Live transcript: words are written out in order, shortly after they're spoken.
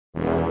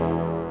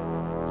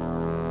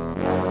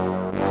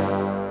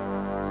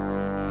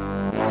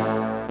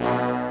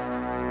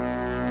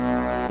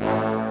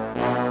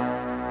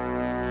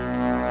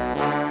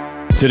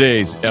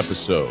Today's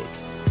episode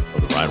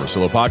of the Ryan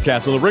Russillo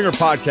Podcast on the Ringer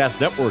Podcast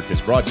Network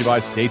is brought to you by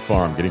State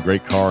Farm. Getting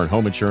great car and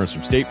home insurance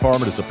from State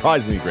Farm at a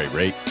surprisingly great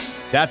rate.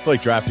 That's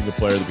like drafting a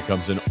player that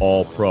becomes an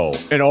all-pro.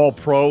 An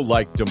all-pro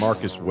like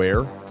DeMarcus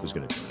Ware, who's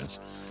going to do this.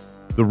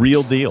 The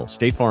real deal.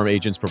 State Farm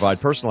agents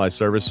provide personalized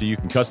service so you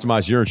can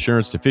customize your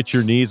insurance to fit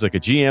your needs like a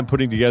GM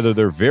putting together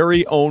their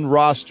very own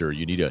roster.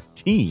 You need a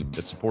team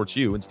that supports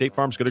you, and State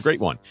Farm's got a great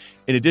one.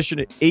 In addition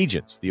to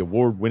agents, the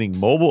award-winning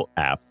mobile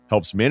app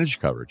helps manage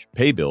coverage,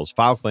 pay bills,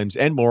 file claims,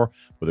 and more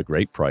with a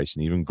great price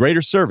and even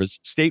greater service.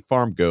 State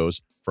Farm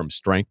goes from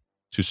strength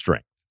to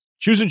strength.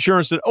 Choose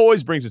insurance that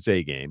always brings its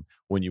A game.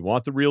 When you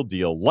want the real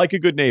deal, like a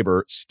good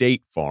neighbor,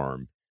 State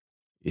Farm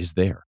is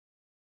there.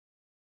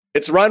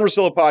 It's the Ryan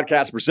Russillo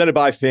Podcast presented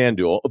by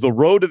FanDuel. The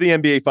road to the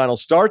NBA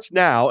Finals starts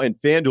now, and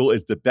FanDuel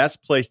is the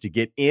best place to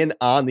get in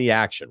on the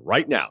action.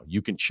 Right now,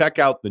 you can check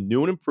out the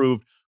new and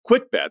improved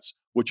Quick Bets,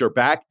 which are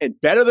back and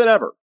better than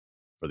ever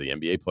for the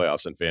NBA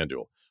playoffs on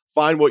FanDuel.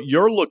 Find what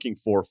you're looking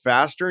for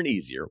faster and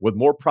easier with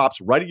more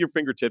props right at your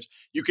fingertips.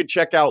 You can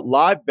check out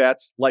live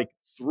bets like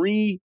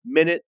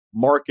 3-minute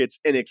markets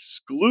and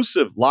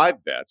exclusive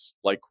live bets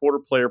like quarter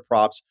player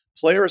props,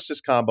 player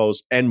assist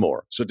combos, and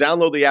more. So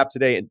download the app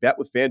today and bet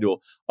with FanDuel,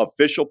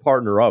 official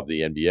partner of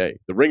the NBA.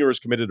 The Ringer is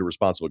committed to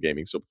responsible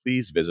gaming, so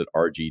please visit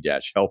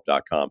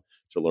rg-help.com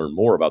to learn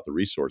more about the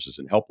resources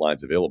and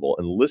helplines available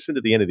and listen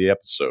to the end of the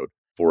episode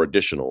for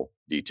additional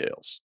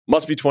details.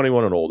 Must be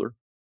 21 and older,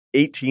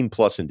 18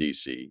 plus in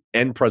D.C.,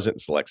 and present in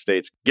select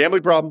states.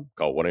 Gambling problem?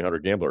 Call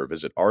 1-800-GAMBLER or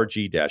visit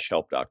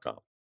rg-help.com.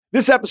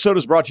 This episode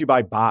is brought to you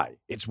by Bai.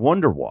 It's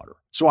Wonder Water.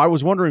 So I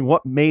was wondering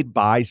what made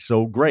Bai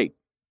so great.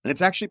 And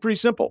it's actually pretty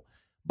simple.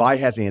 Bai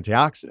has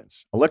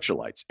antioxidants,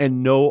 electrolytes,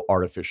 and no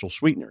artificial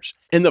sweeteners.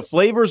 And the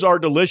flavors are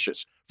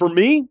delicious. For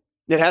me,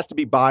 it has to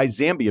be Bai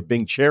Zambia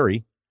Bing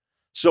Cherry.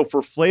 So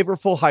for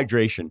flavorful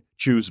hydration,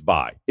 choose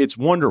Bai. It's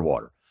Wonder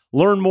Water.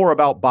 Learn more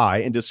about Bai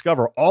and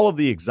discover all of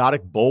the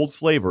exotic, bold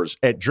flavors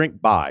at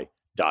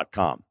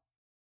drinkbai.com.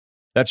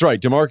 That's right,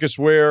 DeMarcus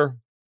Ware.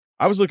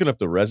 I was looking up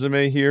the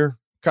resume here,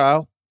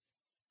 Kyle.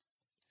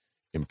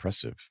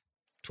 Impressive.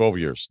 12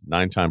 years,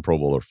 9-time Pro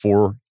Bowler,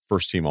 4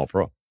 first-team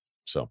All-Pro.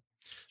 So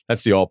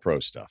that's the all-pro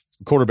stuff.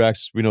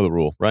 Quarterbacks, we know the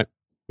rule, right?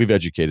 We've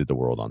educated the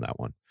world on that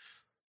one.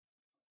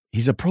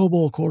 He's a Pro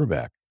Bowl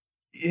quarterback.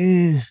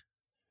 How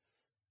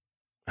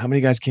many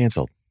guys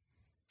canceled?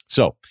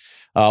 So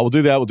we'll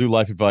do that. We'll do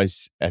life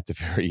advice at the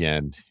very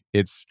end.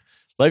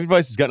 Life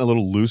advice has gotten a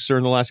little looser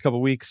in the last couple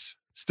of weeks.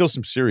 Still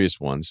some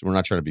serious ones. We're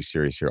not trying to be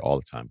serious here all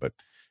the time, but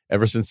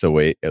ever since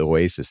the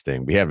Oasis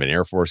thing, we have an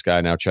Air Force guy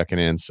now checking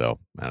in. So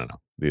I don't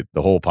know.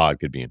 The whole pod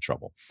could be in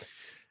trouble.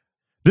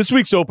 This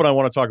week's Open, I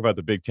want to talk about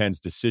the Big Ten's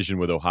decision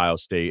with Ohio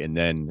State and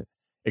then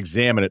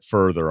examine it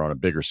further on a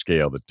bigger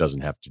scale that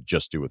doesn't have to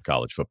just do with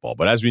college football.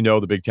 But as we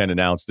know, the Big Ten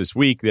announced this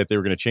week that they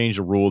were going to change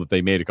the rule that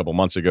they made a couple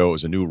months ago. It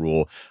was a new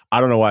rule.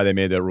 I don't know why they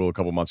made that rule a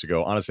couple months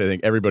ago. Honestly, I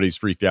think everybody's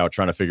freaked out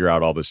trying to figure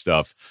out all this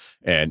stuff,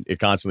 and it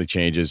constantly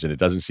changes, and it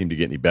doesn't seem to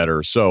get any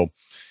better. So,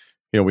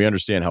 we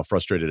understand how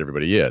frustrated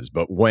everybody is.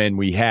 But when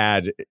we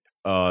had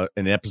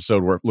an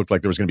episode where it looked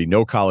like there was going to be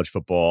no college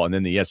football, and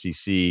then the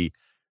SEC,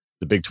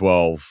 the Big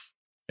 12,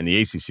 and the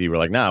ACC were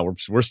like, nah,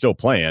 we're still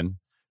playing.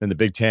 Then the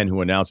Big Ten,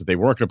 who announced that they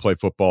weren't going to play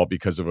football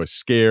because of a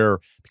scare,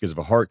 because of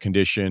a heart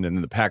condition, and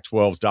then the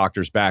Pac-12's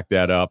doctors backed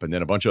that up, and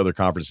then a bunch of other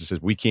conferences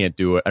said, we can't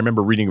do it. I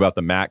remember reading about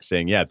the MAC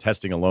saying, yeah,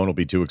 testing alone will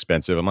be too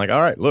expensive. I'm like,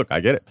 all right, look,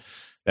 I get it.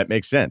 That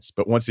makes sense.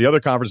 But once the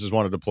other conferences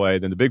wanted to play,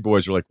 then the big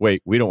boys were like,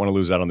 wait, we don't want to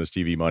lose out on this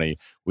TV money.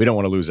 We don't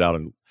want to lose out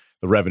on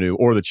the revenue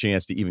or the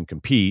chance to even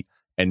compete.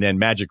 And then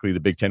magically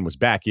the Big Ten was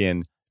back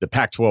in. The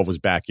Pac-12 was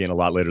back in a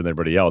lot later than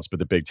everybody else, but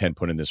the Big Ten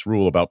put in this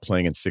rule about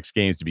playing in 6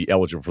 games to be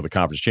eligible for the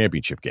conference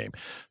championship game.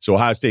 So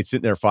Ohio State's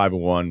sitting there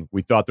 5-1.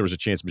 We thought there was a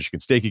chance Michigan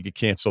State could get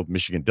canceled.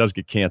 Michigan does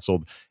get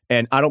canceled.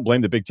 And I don't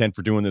blame the Big Ten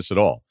for doing this at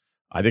all.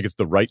 I think it's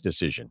the right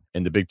decision.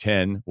 And the Big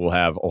Ten will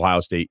have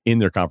Ohio State in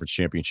their conference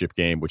championship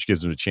game, which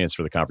gives them a chance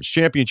for the conference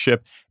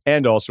championship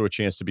and also a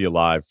chance to be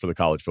alive for the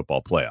college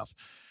football playoff.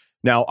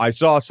 Now, I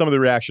saw some of the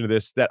reaction to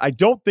this that I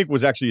don't think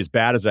was actually as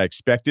bad as I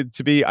expected it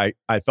to be. I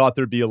thought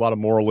there'd be a lot of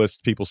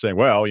moralist people saying,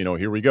 well,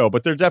 here we go.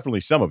 But there's definitely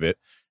some of it.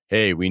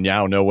 Hey, we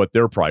now know what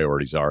their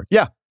priorities are.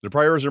 Yeah, their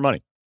priorities are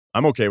money.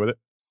 I'm okay with it.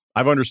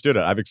 I've understood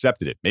it. I've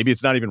accepted it. Maybe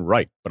it's not even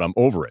right, but I'm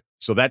over it.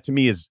 So that to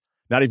me is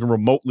not even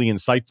remotely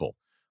insightful.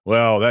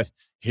 Well,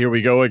 here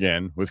we go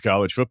again with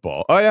college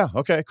football. Oh, yeah.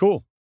 Okay,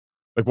 cool.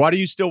 Like, why do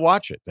you still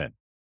watch it then?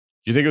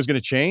 Do you think it was going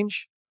to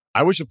change?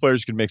 I wish the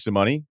players could make some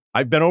money.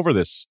 I've been over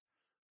this.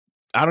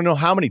 I don't know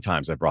how many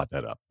times I brought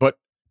that up, but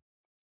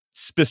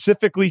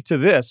specifically to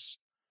this,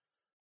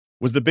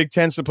 was the Big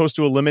Ten supposed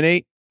to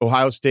eliminate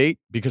Ohio State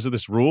because of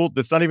this rule?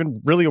 That's not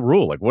even really a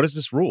rule. Like, what is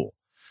this rule?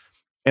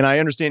 And I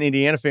understand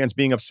Indiana fans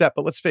being upset,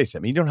 but let's face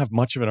it. You don't have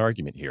much of an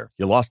argument here.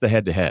 You lost the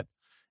head-to-head.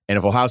 And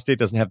if Ohio State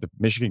doesn't have the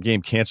Michigan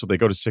game canceled, they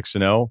go to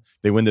 6-0.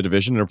 They win the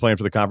division, and they're playing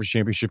for the conference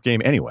championship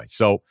game anyway.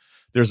 So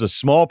there's a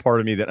small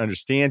part of me that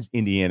understands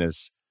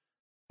Indiana's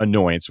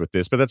annoyance with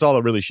this, but that's all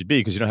it really should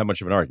be because you don't have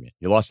much of an argument.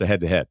 You lost the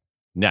head-to-head.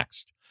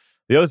 Next.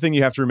 The other thing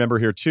you have to remember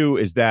here, too,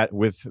 is that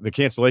with the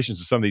cancellations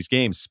of some of these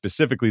games,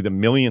 specifically the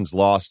millions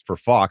lost for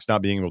Fox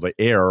not being able to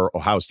air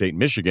Ohio State and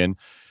Michigan,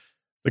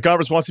 the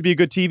conference wants to be a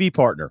good TV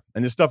partner.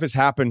 And this stuff has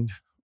happened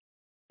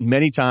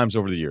many times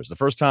over the years. The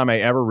first time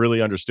I ever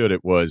really understood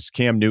it was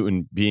Cam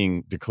Newton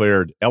being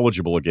declared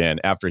eligible again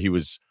after he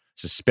was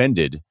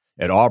suspended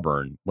at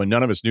Auburn when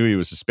none of us knew he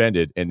was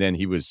suspended, and then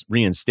he was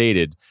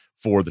reinstated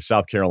for the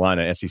South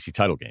Carolina SEC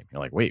title game.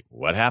 You're like, wait,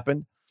 what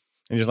happened?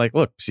 And he's like,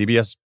 look,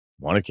 CBS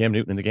wanted Cam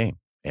Newton in the game,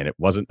 and it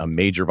wasn't a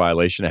major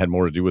violation. It had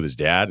more to do with his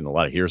dad and a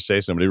lot of hearsay.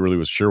 Somebody really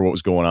was sure what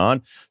was going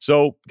on.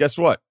 So guess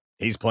what?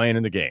 He's playing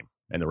in the game,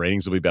 and the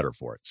ratings will be better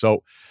for it.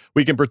 So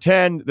we can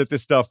pretend that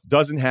this stuff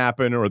doesn't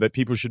happen or that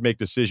people should make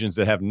decisions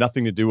that have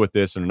nothing to do with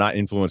this and are not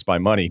influenced by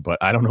money, but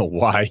I don't know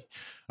why.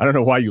 I don't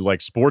know why you like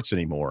sports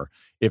anymore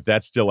if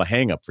that's still a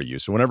hang-up for you.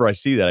 So whenever I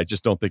see that, I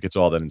just don't think it's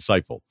all that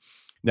insightful.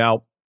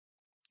 Now,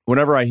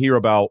 whenever I hear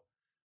about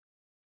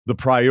the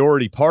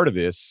priority part of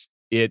this,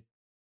 it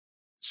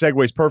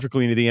segues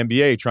perfectly into the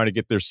NBA trying to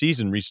get their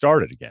season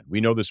restarted again. We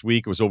know this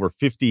week it was over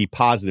 50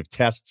 positive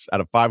tests out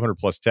of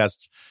 500-plus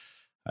tests.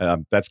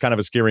 That's kind of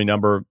a scary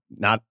number,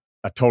 not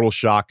a total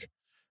shock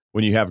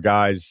when you have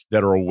guys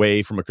that are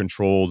away from a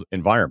controlled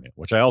environment,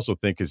 which I also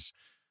think is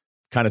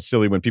kind of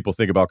silly when people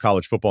think about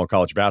college football and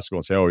college basketball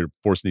and say, oh, you're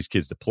forcing these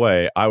kids to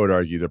play. I would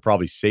argue they're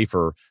probably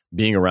safer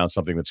being around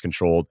something that's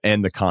controlled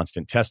and the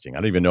constant testing. I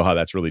don't even know how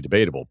that's really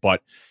debatable.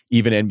 But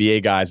even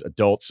NBA guys,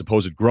 adults,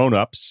 supposed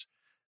grown-ups,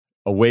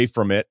 away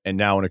from it and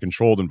now in a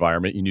controlled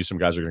environment, you knew some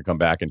guys are going to come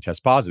back and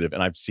test positive.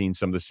 And I've seen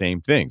some of the same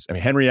things. I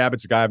mean, Henry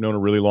Abbott's a guy I've known a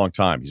really long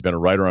time. He's been a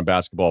writer on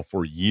basketball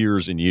for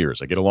years and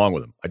years. I get along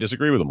with him. I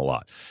disagree with him a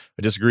lot.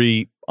 I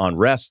disagree on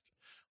rest.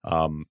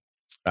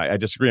 I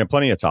disagree on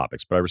plenty of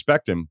topics, but I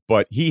respect him.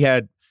 But he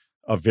had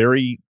a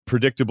very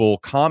predictable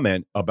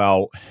comment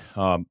about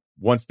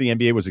once the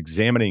NBA was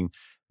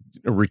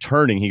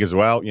returning, he goes,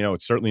 well,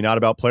 it's certainly not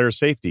about player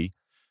safety.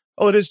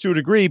 Well, it is to a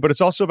degree, but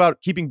it's also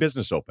about keeping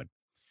business open.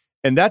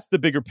 And that's the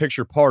bigger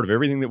picture part of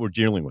everything that we're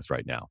dealing with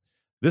right now.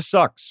 This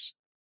sucks.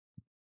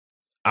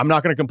 I'm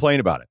not going to complain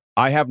about it.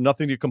 I have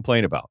nothing to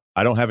complain about.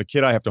 I don't have a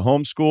kid I have to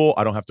homeschool.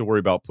 I don't have to worry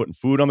about putting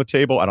food on the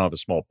table. I don't have a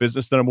small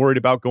business that I'm worried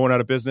about going out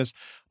of business.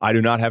 I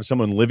do not have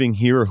someone living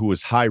here who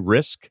is high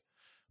risk,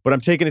 but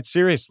I'm taking it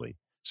seriously.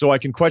 So I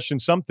can question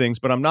some things,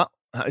 but I'm not.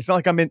 It's not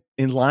like I'm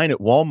in line at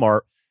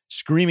Walmart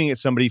screaming at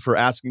somebody for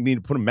asking me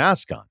to put a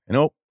mask on.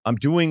 I'm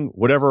doing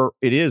whatever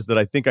it is that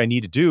I think I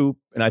need to do.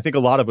 And I think a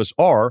lot of us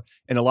are,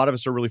 and a lot of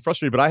us are really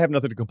frustrated, but I have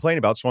nothing to complain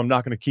about. So I'm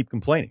not going to keep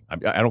complaining.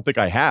 I don't think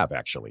I have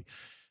actually.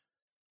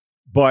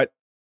 But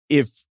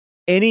if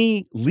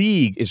any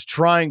league is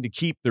trying to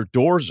keep their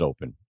doors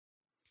open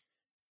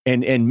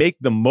and make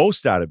the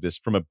most out of this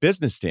from a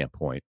business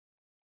standpoint,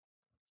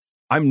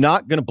 I'm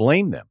not going to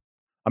blame them.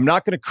 I'm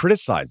not going to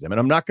criticize them. And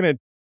I'm not going to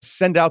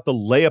send out the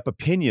layup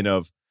opinion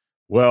of,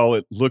 well,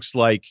 it looks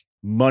like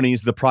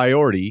money's the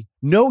priority.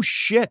 No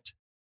shit.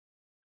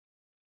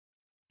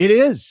 It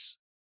is.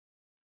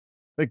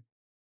 Like,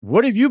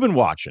 what have you been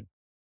watching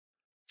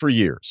for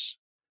years?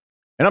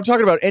 And I'm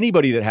talking about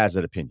anybody that has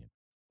that opinion.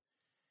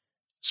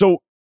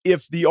 So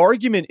if the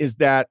argument is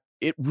that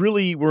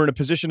we're in a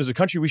position as a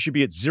country, we should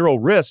be at zero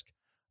risk,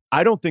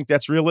 I don't think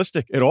that's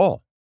realistic at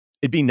all.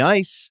 It'd be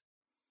nice,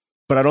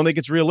 but I don't think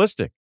it's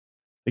realistic.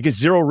 Like, is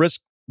zero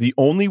risk the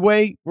only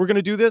way we're going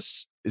to do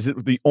this? Is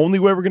it the only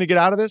way we're going to get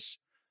out of this?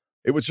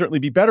 It would certainly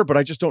be better, but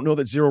I just don't know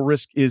that zero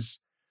risk is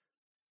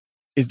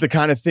the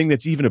kind of thing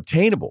that's even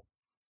obtainable.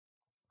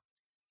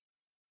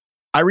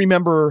 I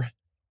remember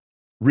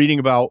reading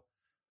about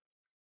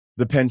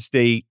the Penn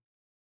State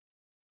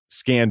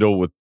scandal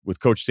with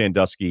Coach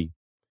Sandusky,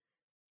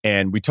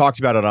 and we talked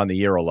about it on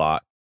the air a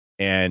lot.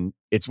 And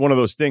it's one of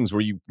those things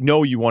where you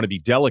want to be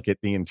delicate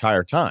the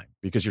entire time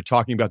because you're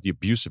talking about the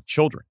abuse of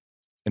children.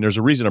 And there's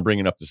a reason I'm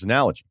bringing up this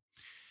analogy.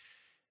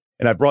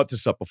 And I brought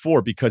this up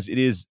before because it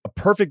is a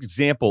perfect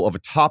example of a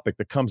topic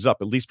that comes up,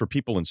 at least for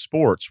people in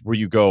sports, where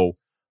you go,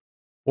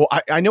 well,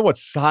 I know what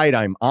side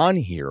I'm on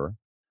here,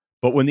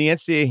 but when the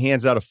NCAA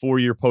hands out a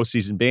 4-year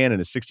postseason ban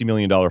and a $60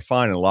 million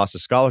fine and a loss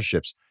of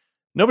scholarships,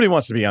 nobody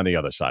wants to be on the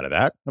other side of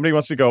that. Nobody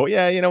wants to go,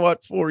 yeah, you know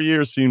what, 4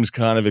 years seems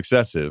kind of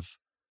excessive.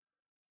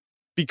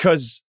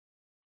 Because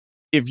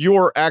if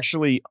you're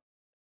actually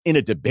in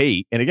a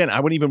debate, and again, I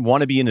wouldn't even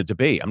want to be in a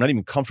debate. I'm not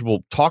even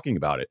comfortable talking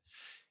about it.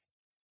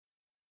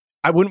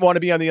 I wouldn't want to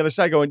be on the other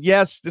side going,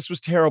 yes, this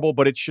was terrible,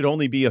 but it should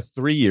only be a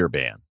 3-year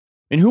ban.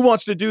 And who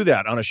wants to do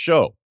that on a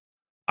show?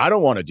 I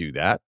don't want to do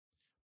that.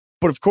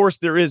 But of course,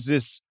 there is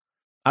this,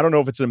 I don't know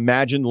if it's an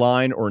imagined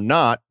line or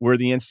not, where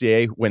the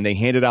NCAA, when they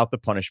handed out the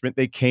punishment,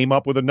 they came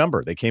up with a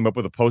number. They came up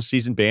with a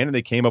postseason ban and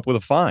they came up with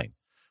a fine,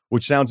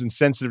 which sounds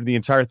insensitive to the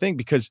entire thing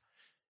because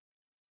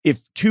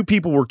if two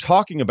people were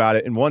talking about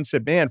it and one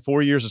said, man,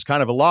 4 years is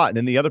kind of a lot, and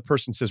then the other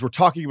person says, we're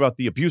talking about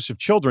the abuse of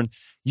children,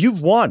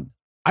 you've won.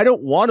 I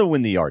don't want to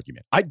win the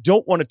argument. I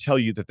don't want to tell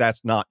you that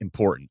that's not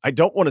important. I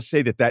don't want to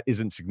say that that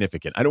isn't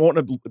significant. I don't want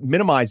to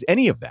minimize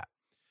any of that.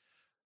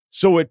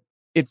 So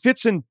it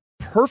fits in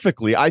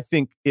perfectly, I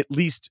think, at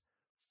least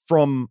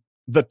from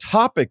the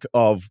topic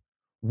of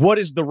What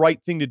is the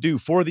right thing to do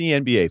for the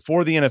NBA,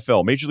 for the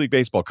NFL, Major League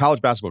Baseball,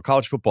 college basketball,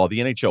 college football, the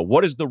NHL?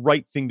 What is the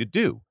right thing to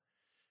do?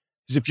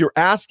 Because if you're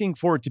asking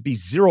for it to be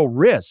zero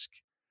risk,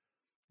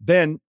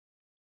 then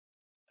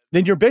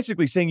you're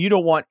basically saying you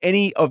don't want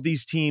any of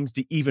these teams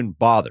to even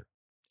bother.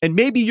 And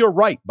maybe you're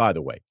right, by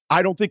the way.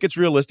 I don't think it's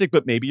realistic,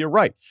 but maybe you're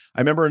right.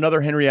 I remember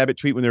another Henry Abbott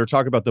tweet when they were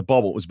talking about the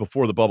bubble. It was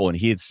before the bubble, and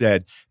he had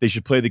said they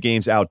should play the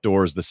games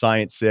outdoors. The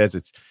science says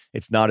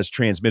it's not as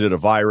transmitted a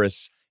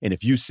virus. And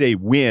if you say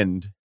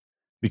wind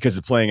because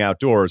of playing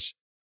outdoors,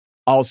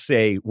 I'll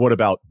say, what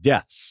about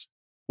deaths?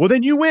 Well,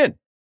 then you win.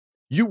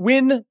 You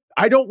win.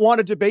 I don't want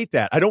to debate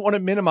that. I don't want to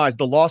minimize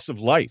the loss of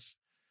life.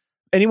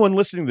 Anyone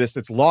listening to this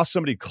that's lost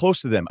somebody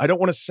close to them, I don't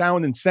want to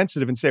sound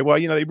insensitive and say, well,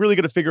 they really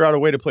got to figure out a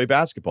way to play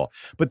basketball.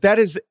 But that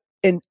is,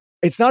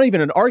 it's not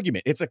even an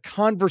argument. It's a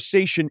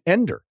conversation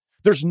ender.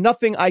 There's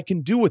nothing I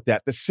can do with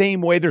that. The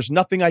same way there's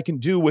nothing I can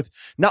do with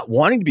not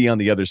wanting to be on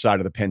the other side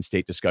of the Penn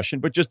State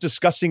discussion, but just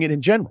discussing it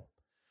in general.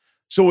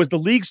 So as the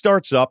league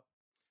starts up,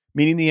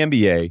 meaning the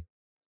NBA,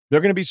 there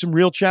are going to be some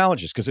real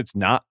challenges because it's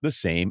not the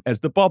same as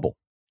the bubble.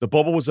 The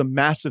bubble was a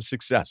massive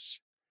success.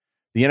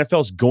 The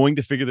NFL is going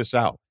to figure this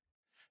out.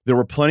 There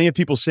were plenty of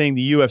people saying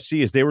the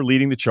UFC as they were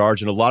leading the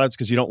charge, and a lot of it's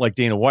because you don't like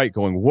Dana White,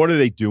 going, what are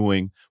they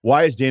doing?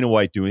 Why is Dana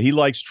White doing it? He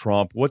likes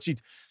Trump. What's he?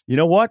 You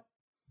know what?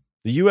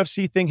 The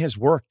UFC thing has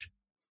worked.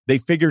 They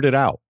figured it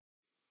out.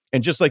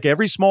 And just like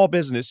every small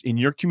business in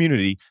your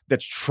community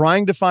that's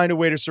trying to find a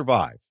way to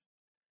survive,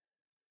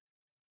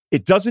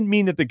 it doesn't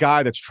mean that the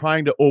guy that's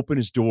trying to open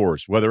his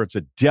doors, whether it's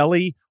a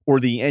deli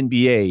or the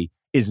NBA,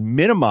 is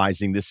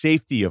minimizing the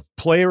safety of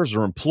players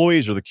or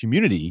employees or the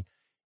community.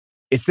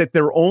 It's that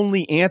their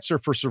only answer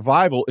for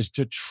survival is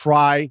to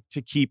try to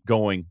keep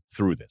going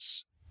through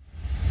this.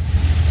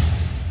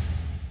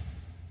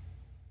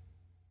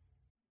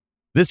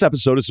 This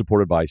episode is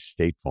supported by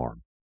State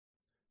Farm.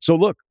 So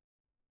look,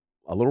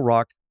 a little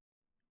rock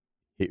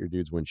hit your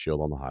dude's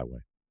windshield on the highway.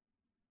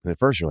 And at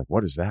first you're like,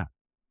 what is that?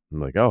 I'm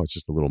like, oh, it's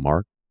just a little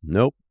mark.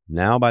 Nope.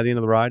 Now by the end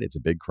of the ride, it's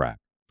a big crack.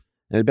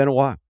 And it'd been a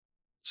while.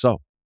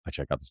 So I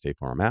check out the State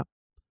Farm app.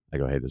 I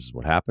go, hey, this is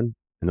what happened.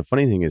 And the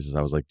funny thing is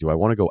I was like, do I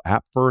want to go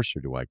app first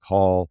or do I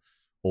call?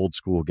 Old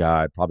school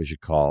guy, probably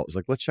should call. It's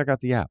like, let's check out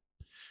the app.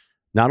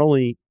 Not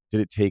only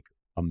did it take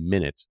a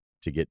minute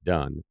to get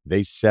done,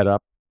 they set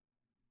up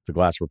the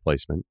glass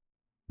replacement.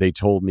 They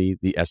told me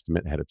the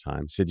estimate ahead of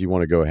time, said, you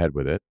want to go ahead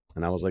with it?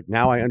 And I was like,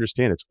 now I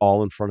understand. It's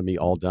all in front of me,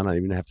 all done. I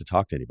don't even have to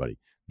talk to anybody.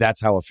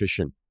 That's how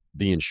efficient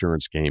the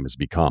insurance game has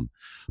become.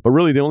 But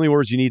really, the only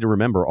words you need to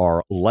remember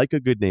are, like a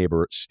good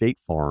neighbor, State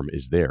Farm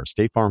is there.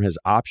 State Farm has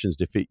options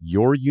to fit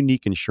your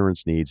unique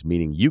insurance needs,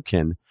 meaning you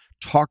can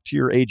talk to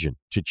your agent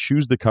to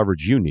choose the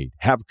coverage you need,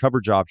 have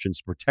coverage options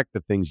to protect the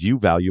things you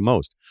value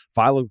most,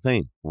 file a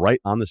claim right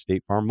on the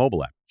State Farm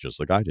mobile app, just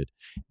like I did,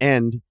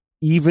 and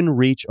even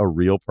reach a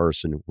real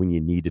person when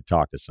you need to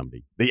talk to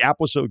somebody. The app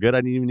was so good, I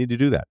didn't even need to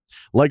do that.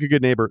 Like a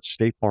good neighbor,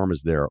 State Farm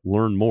is there.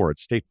 Learn more at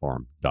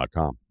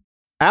statefarm.com.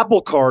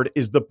 Apple Card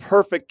is the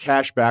perfect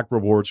cashback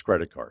rewards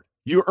credit card.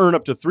 You earn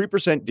up to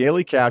 3%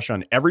 daily cash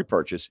on every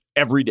purchase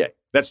every day.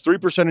 That's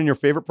 3% on your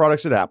favorite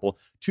products at Apple,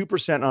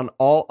 2% on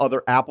all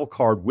other Apple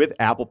Card with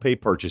Apple Pay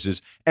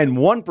purchases, and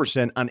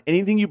 1% on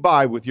anything you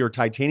buy with your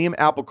titanium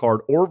Apple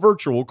Card or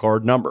virtual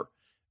card number.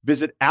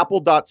 Visit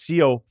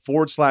apple.co/card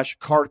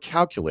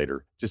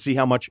calculator to see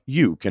how much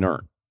you can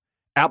earn.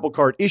 Apple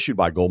Card issued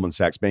by Goldman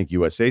Sachs Bank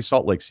USA,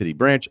 Salt Lake City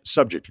branch,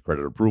 subject to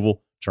credit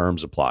approval.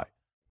 Terms apply.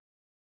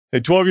 Hey,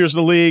 12 years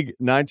in the league,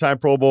 9-time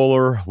Pro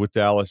Bowler with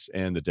Dallas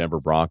and the Denver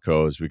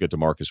Broncos. We got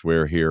DeMarcus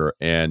Ware here,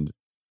 and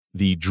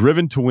the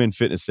Driven to Win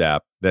fitness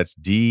app, that's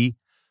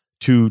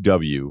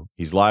D2W.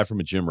 He's live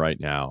from a gym right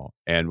now.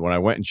 And when I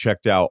went and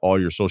checked out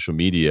all your social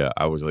media,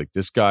 I was like,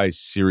 this guy's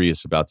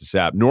serious about this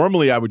app.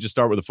 Normally, I would just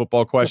start with the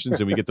football questions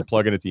and we get to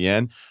plug in at the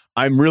end.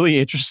 I'm really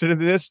interested in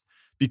this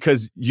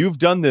because you've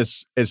done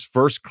this as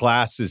first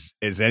class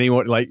as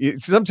anyone. Like,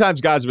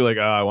 sometimes guys will be like,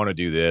 oh, I want to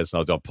do this.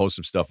 I'll post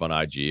some stuff on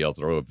IG. I'll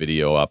throw a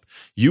video up.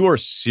 You are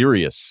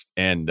serious.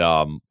 And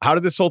how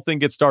did this whole thing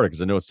get started?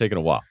 Because I know it's taken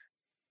a while.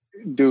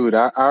 Dude,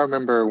 I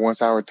remember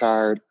once I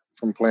retired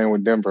from playing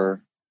with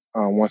Denver,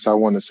 once I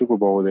won the Super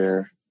Bowl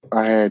there,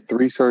 I had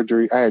 3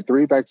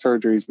 back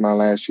surgeries my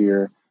last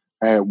year.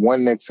 I had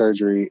 1 neck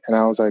surgery. And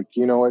I was like,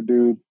 you know what,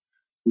 dude?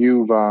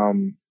 You've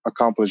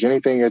accomplished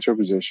anything at your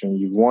position.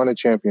 You've won a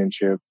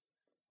championship.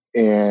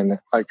 And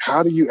like,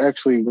 how do you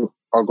actually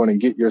are going to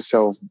get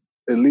yourself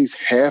at least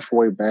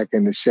halfway back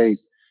into shape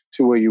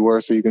to where you were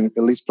so you can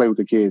at least play with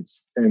the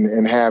kids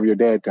and have your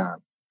dad time?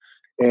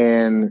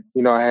 And,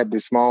 I had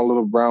this small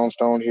little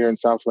brownstone here in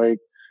South Lake.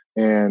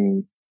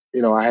 And,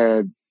 I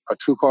had a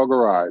 2-car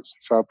garage.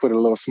 So I put a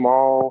little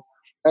small,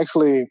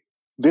 actually,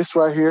 this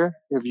right here,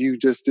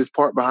 this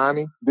part behind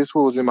me, this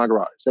was in my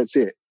garage. That's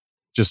it.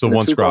 Just the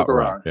one squat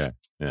rack.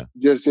 Yeah.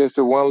 Just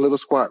the one little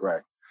squat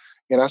rack.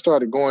 And I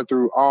started going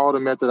through all the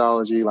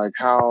methodology, like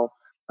how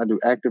I do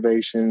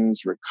activations,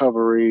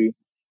 recovery,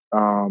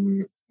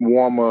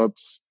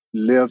 warm-ups,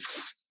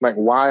 lifts, like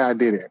why I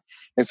did it.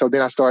 And so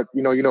then I start,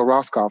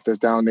 Roscoff that's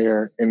down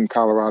there in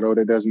Colorado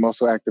that does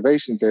muscle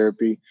activation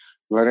therapy,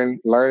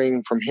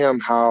 learning from him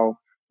how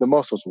the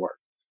muscles work.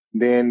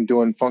 Then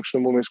doing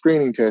functional movement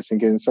screening tests and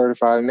getting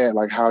certified in that,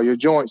 like how your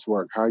joints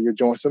work, how your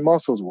joints and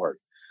muscles work.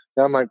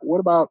 Then I'm like, what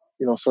about,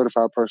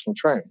 certified personal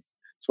training?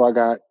 So I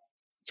got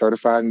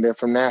certified in that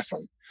from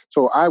NASA.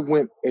 So I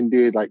went and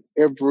did like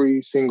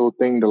every single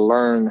thing to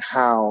learn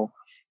how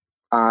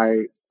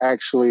I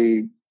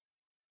actually,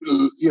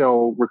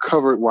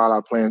 recovered while I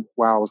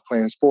was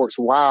playing sports,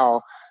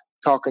 while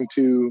talking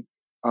to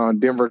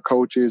Denver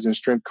coaches and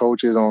strength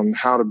coaches on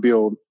how to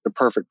build the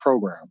perfect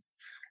program.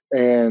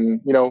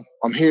 And,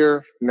 I'm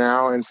here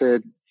now and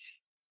said,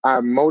 I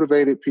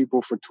motivated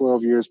people for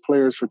 12 years,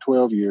 players for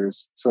 12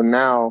 years. So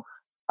now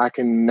I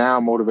can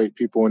now motivate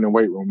people in the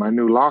weight room. My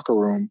new locker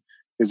room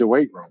is the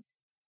weight room.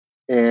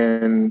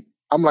 And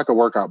I'm like a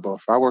workout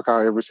buff. I work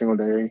out every single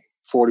day,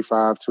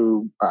 45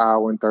 to an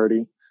hour and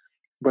 30.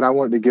 But I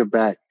wanted to give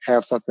back,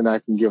 have something I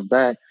can give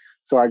back.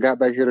 So I got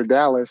back here to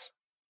Dallas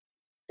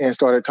and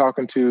started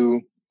talking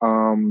to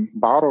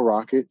Bottle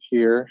Rocket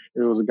here.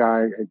 It was a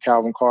guy,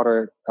 Calvin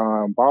Carter,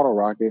 Bottle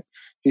Rocket.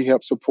 He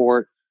helped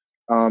support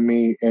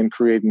me in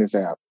creating this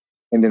app.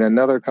 And then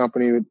another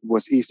company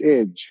was East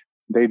Edge.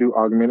 They do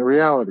augmented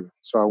reality.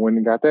 So I went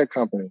and got that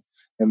company.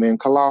 And then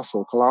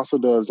Colossal. Colossal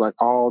does like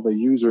all the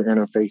user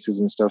interfaces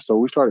and stuff. So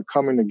we started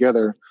coming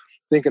together,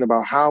 thinking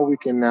about how we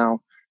can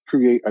now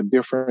create a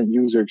different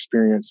user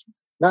experience,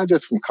 not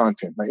just from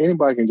content. Like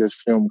anybody can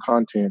just film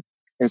content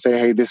and say,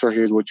 hey, this right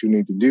here is what you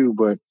need to do.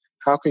 But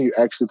how can you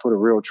actually put a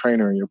real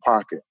trainer in your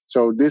pocket?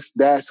 So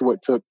that's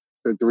what took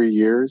the 3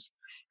 years,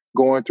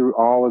 going through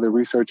all of the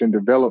research and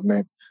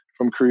development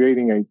from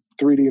creating a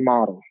 3D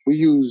model. We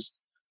used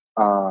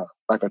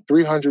like a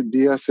 300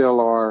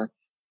 DSLR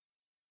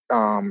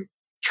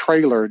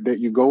trailer that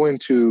you go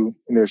into,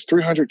 and there's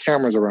 300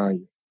 cameras around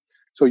you.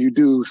 So you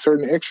do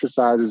certain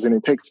exercises and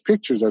it takes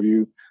pictures of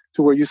you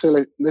to where you say,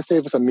 let's say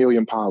if it's 1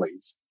 million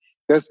polys,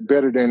 that's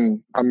better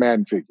than a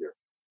Madden figure,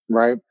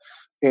 right?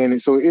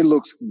 And so it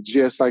looks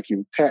just like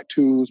you.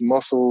 Tattoos,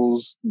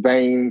 muscles,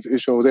 veins, it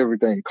shows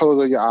everything. Colors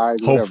of your eyes,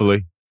 whatever.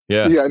 Hopefully.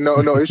 Yeah. Yeah, no,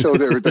 it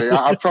shows everything.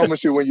 I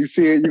promise you, when you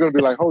see it, you're going to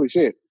be like, holy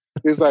shit.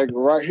 It's like,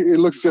 right, it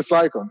looks just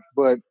like them.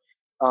 But,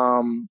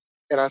 and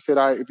I said,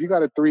 if you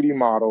got a 3D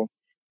model,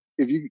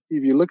 if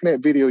you're looking at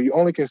video, you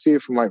only can see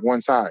it from like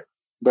one side.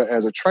 But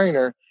as a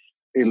trainer,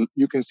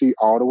 you can see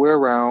all the way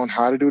around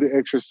how to do the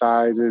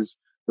exercises,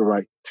 the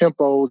right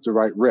tempos, the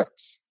right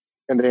reps.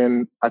 And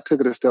then I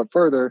took it a step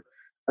further.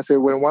 I said,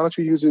 well, why don't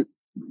you use it?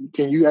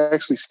 Can you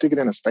actually stick it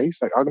in a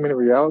space like augmented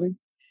reality?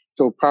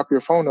 So prop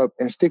your phone up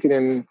and stick it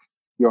in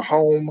your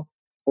home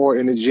or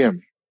in the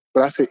gym.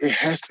 But I said, it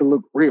has to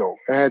look real.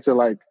 It has to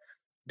like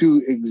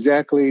do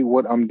exactly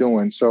what I'm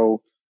doing.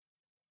 So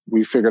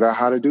we figured out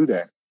how to do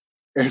that.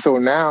 And so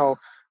now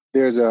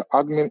there's a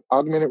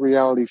augmented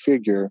reality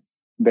figure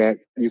that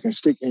you can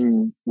stick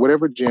in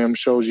whatever gym,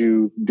 shows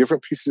you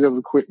different pieces of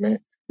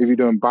equipment. If you're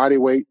doing body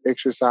weight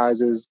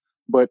exercises,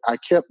 but I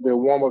kept the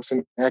warm-ups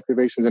and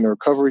activations in the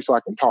recovery so I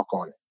can talk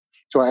on it.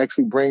 So I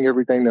actually bring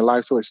everything to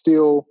life. So it's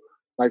still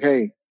like,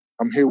 hey,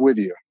 I'm here with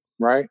you,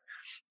 right?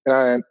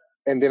 And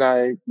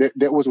then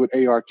that was with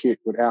AR Kit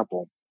with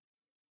Apple.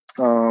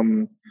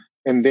 And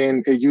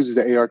then it uses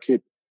the AR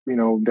Kit,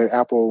 that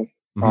Apple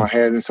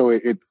had. And so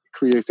it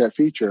creates that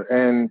feature.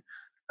 And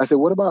I said,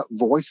 what about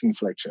voice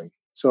inflection?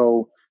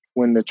 So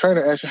when the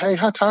trainer asks you, hey,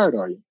 how tired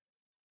are you?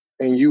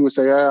 And you would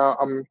say,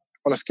 I'm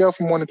on a scale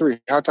from 1 to 3.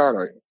 How tired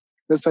are you?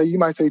 Let's say you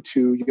might say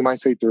 2, you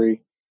might say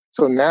 3.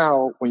 So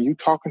now when you're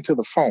talking to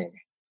the phone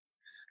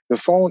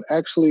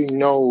actually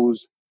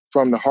knows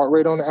from the heart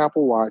rate on the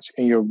Apple Watch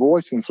and your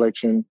voice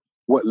inflection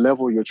what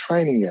level you're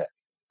training at.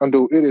 And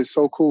it is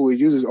so cool. It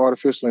uses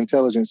artificial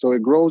intelligence. So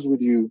it grows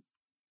with you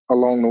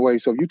along the way.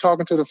 So if you're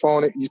talking to the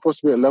phone, you're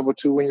supposed to be at level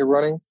 2 when you're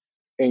running,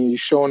 and you're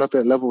showing up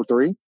at level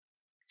 3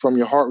 from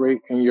your heart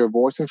rate and your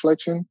voice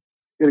inflection,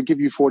 it'll give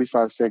you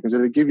 45 seconds.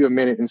 It'll give you a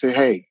minute and say,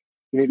 hey,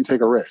 you need to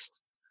take a rest.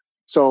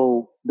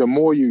 So the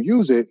more you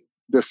use it,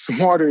 the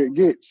smarter it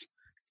gets.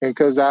 And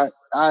because I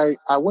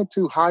went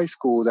to high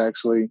schools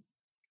actually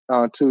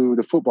to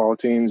the football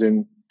teams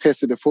and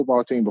tested the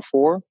football team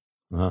before,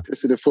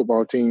 tested the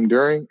football team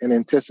during, and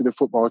then tested the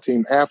football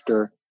team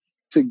after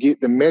to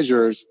get the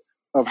measures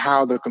of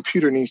how the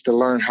computer needs to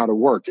learn how to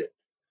work it.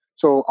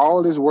 So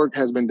all this work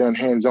has been done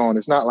hands-on.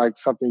 It's not like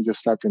something you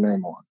just slapped your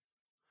name on.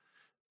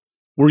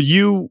 Were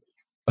you,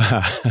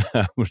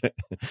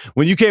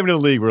 when you came into the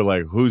league, we're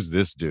like, who's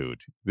this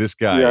dude? This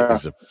guy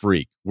is a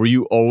freak. Were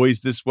you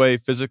always this way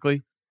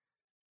physically?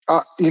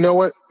 You know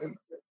what?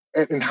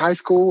 In high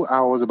school,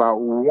 I was about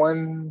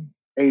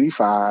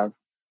 185,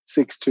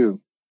 6'2".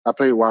 I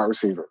played wide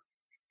receiver.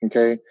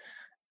 Okay.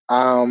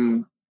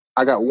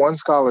 I got one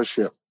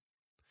scholarship.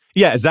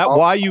 Yeah, is that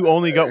why you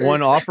only got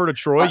one offer to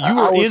Troy? You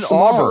were in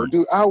small, Auburn.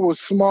 Dude, I was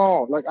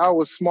small. I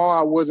was small.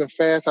 I wasn't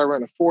fast. I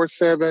ran a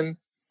 4.7.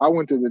 I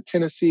went to the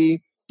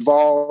Tennessee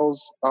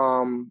Vols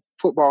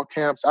football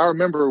camps. I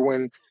remember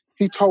when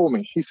he told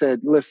me, he said,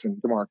 listen,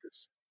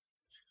 DeMarcus,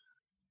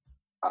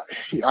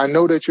 I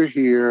know that you're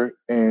here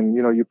and,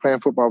 you're playing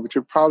football, but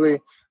you're probably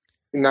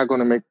not going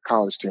to make a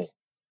college team.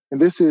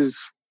 And this is,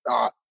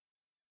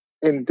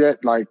 and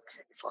that like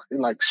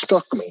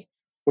struck me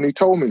when he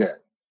told me that.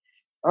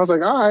 I was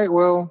like, all right,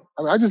 well,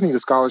 I just need a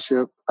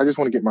scholarship. I just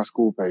want to get my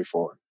school paid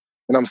for.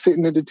 And I'm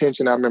sitting in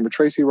detention. I remember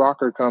Tracy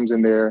Rocker comes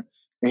in there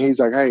and he's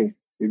like, hey,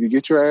 if you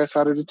get your ass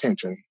out of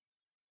detention,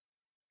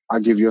 I'll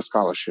give you a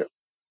scholarship.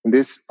 And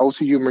this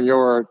OCU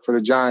Mayor for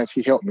the Giants,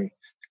 he helped me.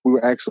 We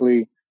were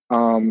actually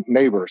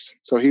neighbors.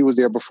 So he was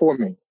there before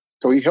me.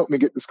 So he helped me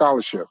get the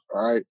scholarship.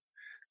 All right.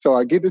 So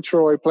I get to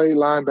Troy, played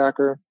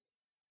linebacker,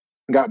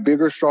 got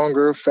bigger,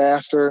 stronger,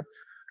 faster.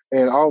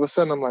 And all of a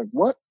sudden I'm like,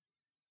 what?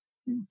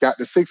 Got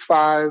to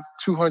 6'5",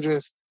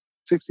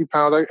 260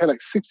 pounds. I had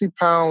like 60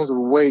 pounds of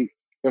weight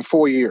in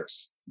 4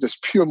 years,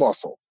 just pure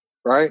muscle,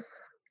 right?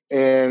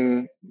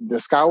 And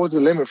the sky was the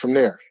limit from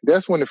there.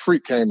 That's when the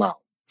freak came out,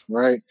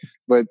 right?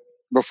 But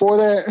before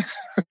that,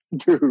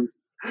 dude,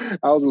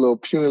 I was a little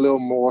puny little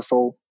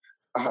morsel.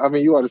 I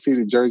mean, you ought to see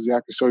the jersey.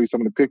 I can show you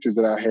some of the pictures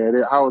that I had.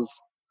 I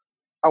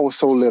was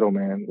so little,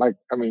 man. Like,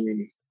 I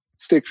mean,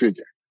 stick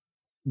figure.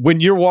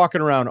 When you're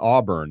walking around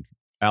Auburn,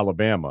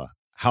 Alabama,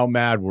 how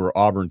mad were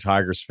Auburn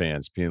Tigers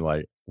fans being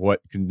like,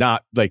 what?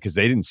 Not like, because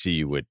they didn't see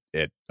you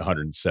at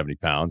 170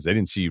 pounds. They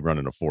didn't see you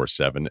running a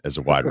 4.7 as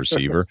a wide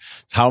receiver.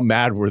 How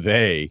mad were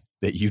they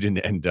that you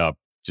didn't end up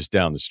just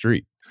down the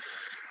street?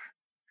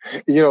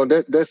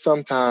 That's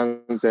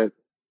sometimes that,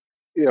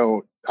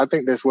 I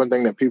think that's one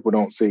thing that people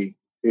don't see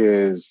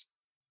is,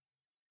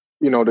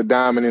 the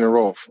diamond in the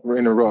rough.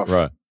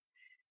 Right.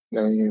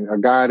 I mean, a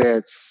guy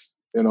that's,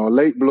 a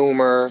late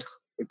bloomer,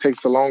 it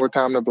takes a longer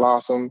time to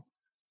blossom.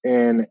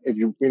 And if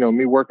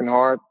me working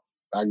hard,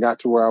 I got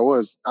to where I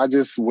was. I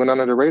just went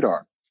under the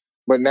radar.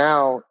 But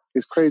now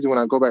it's crazy when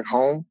I go back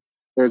home.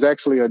 There's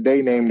actually a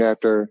day named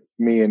after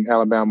me in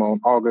Alabama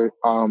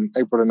on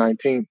April the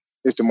 19th.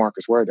 It's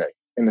DeMarcus Ware Day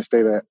in the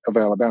state of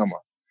Alabama.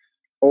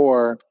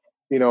 Or,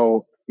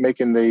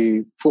 making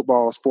the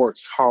Football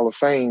Sports Hall of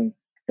Fame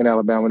in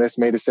Alabama. That's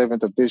May the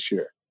 7th of this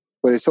year.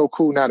 But it's so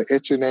cool now to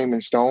etch your name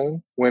in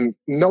stone when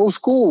no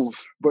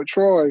schools but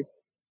Troy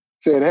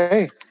said,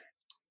 hey,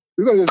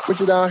 we're going to just put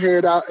you down here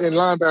in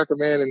linebacker,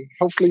 man, and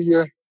hopefully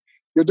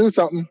you'll do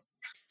something.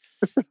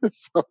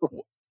 So,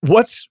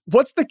 what's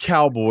the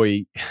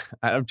Cowboy?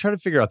 I'm trying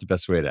to figure out the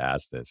best way to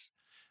ask this.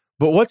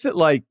 But what's it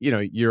like,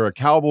 you're a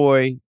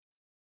Cowboy,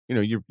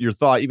 your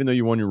thought, even though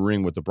you won your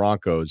ring with the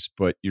Broncos,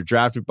 but you're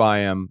drafted by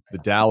him, the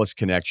Dallas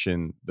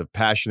connection, the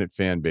passionate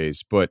fan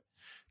base, but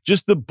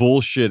just the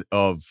bullshit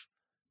of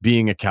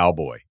being a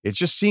Cowboy. It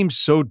just seems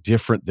so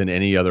different than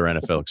any other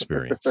NFL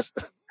experience.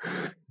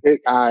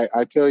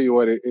 I tell you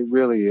what, it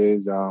really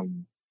is.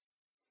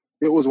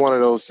 It was one of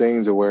those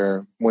things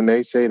where when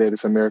they say that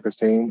it's America's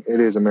team, it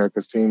is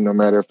America's team, no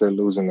matter if they're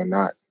losing or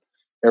not.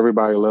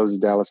 Everybody loves the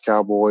Dallas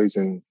Cowboys.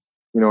 And,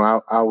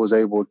 I was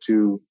able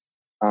to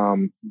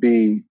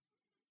be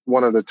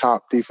one of the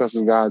top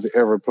defensive guys to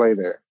ever play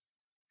there.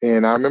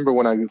 And I remember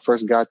when I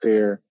first got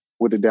there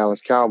with the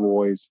Dallas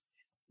Cowboys,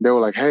 they were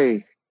like,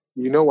 hey,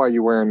 you know why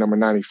you're wearing number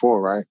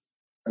 94, right?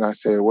 And I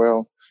said,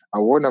 well, I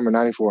wore number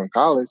 94 in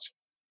college.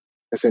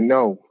 They said,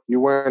 no, you're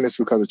wearing this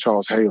because of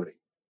Charles Haley.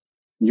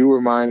 You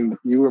remind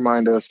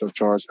us of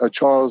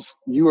Charles.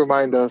 You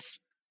remind us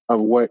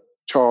of what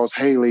Charles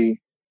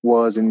Haley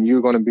was, and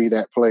you're going to be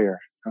that player.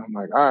 I'm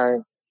like, all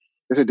right.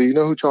 They said, do you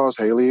know who Charles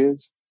Haley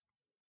is?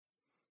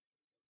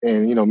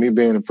 And, me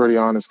being a pretty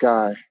honest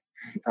guy,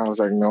 I was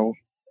like, no.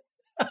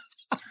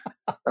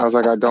 I was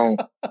like, I don't.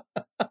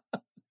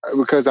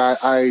 Because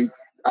I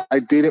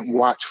didn't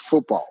watch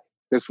football.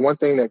 That's one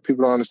thing that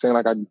people don't understand.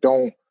 Like, I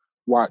don't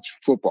watch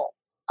football.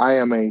 I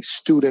am a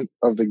student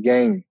of the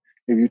game.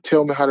 If you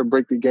tell me how to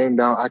break the game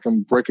down, I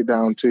can break it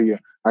down to you.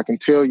 I can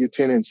tell you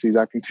tendencies.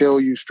 I can tell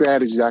you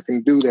strategies. I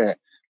can do that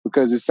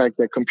because it's like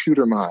that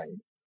computer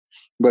mind.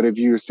 But if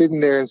you're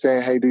sitting there and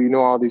saying, hey, do you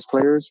know all these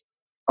players?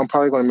 I'm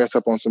probably going to mess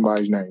up on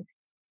somebody's name.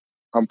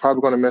 I'm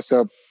probably going to mess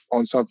up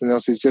on something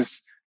else. It's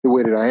just the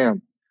way that I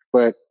am.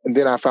 And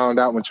then I found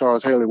out when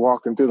Charles Haley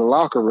walked into the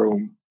locker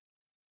room,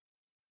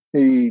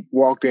 he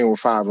walked in with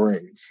 5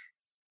 rings.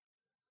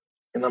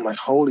 And I'm like,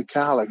 holy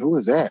cow, like, who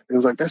is that? It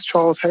was like, that's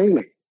Charles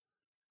Haley.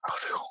 I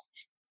was like,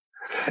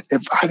 oh.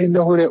 If I didn't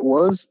know who that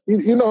was,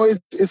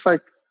 it's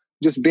like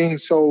just being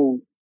so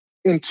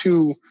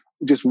into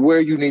just where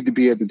you need to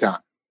be at the time,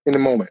 in the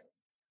moment.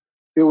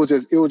 It was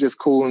just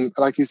cool. And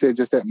like you said,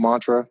 just that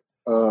mantra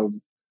of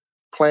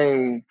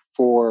playing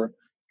for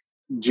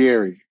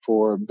Jerry,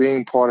 for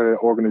being part of the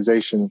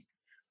organization.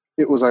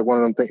 It was like one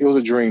of them things. It was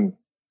a dream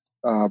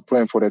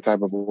playing for that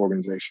type of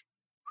organization.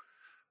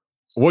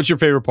 What's your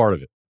favorite part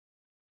of it?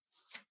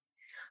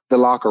 The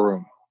locker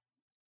room.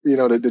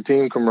 The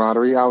team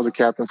camaraderie. I was a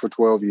captain for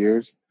 12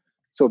 years.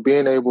 So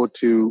being able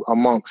to,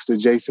 amongst the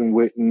Jason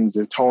Wittens,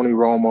 the Tony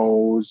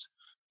Romos,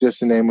 just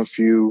to name a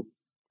few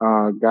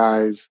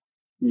guys,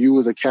 you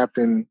was a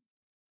captain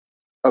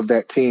of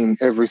that team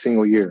every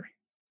single year.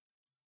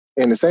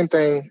 And the same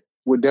thing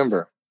with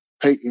Denver.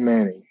 Peyton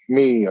Manning,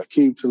 me,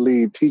 Aqib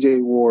Talib,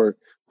 TJ Ward,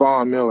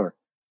 Von Miller.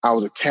 I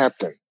was a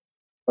captain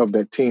of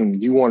that team.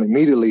 You wanted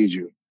me to lead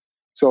you.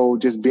 So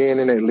just being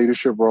in that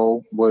leadership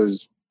role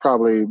was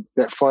probably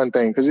that fun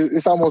thing, because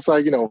it's almost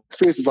like,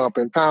 fist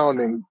bumping,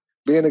 pounding,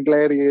 being a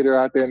gladiator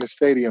out there in the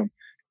stadium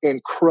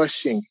and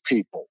crushing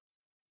people.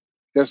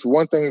 That's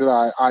one thing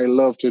that I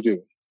love to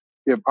do.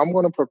 If I'm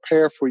going to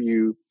prepare for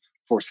you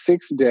for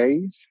 6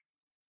 days,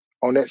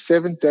 on that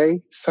 7th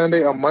day,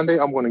 Sunday or Monday,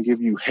 I'm going to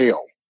give you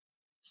hell,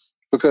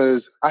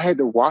 because I had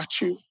to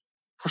watch you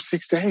for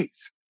 6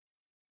 days.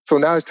 So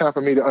now it's time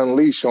for me to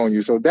unleash on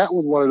you. So that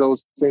was one of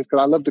those things,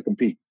 because I love to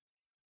compete.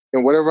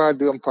 And whatever I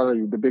do, I'm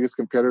probably the biggest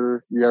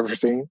competitor you ever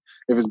seen.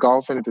 If it's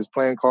golfing, if it's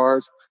playing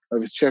cards,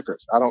 if it's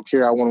checkers, I don't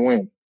care. I want to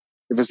win.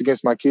 If it's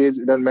against my kids,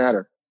 it doesn't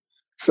matter.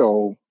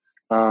 So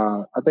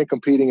I think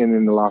competing and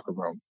in the locker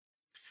room.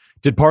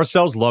 Did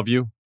Parcells love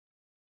you?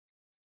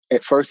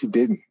 At first, he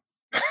didn't.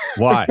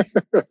 Why?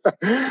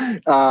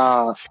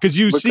 Because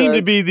you seem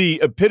to be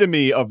the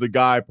epitome of the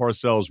guy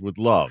Parcells would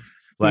love.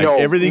 Like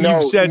everything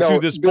you've said to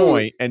this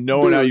point and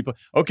knowing how you play.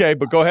 Okay,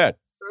 but go ahead.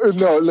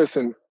 No,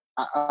 listen.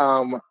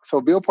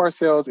 So Bill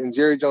Parcells and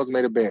Jerry Jones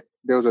made a bet.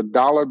 There was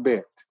 $1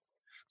 bet.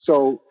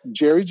 So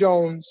Jerry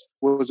Jones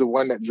was the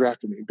one that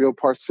drafted me. Bill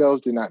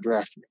Parcells did not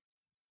draft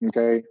me.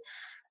 Okay.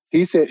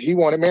 He said he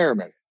wanted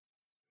Merriman.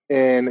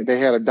 And they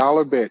had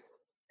 $1 bet.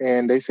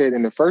 And they said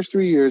in the first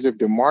 3 years, if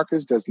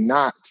DeMarcus does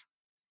not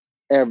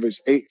average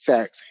 8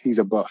 sacks, he's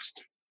a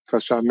bust.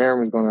 Because Sean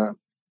Merriman's going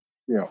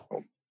to,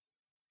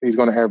 he's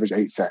going to average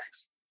 8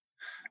 sacks.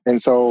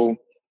 And so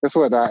that's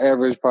what I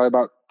averaged, probably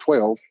about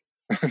 12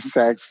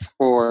 sacks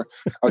for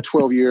a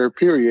 12-year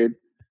period.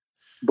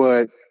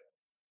 But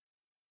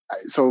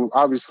so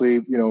obviously,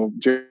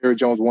 Jerry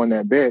Jones won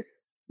that bet.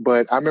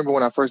 But I remember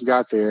when I first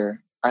got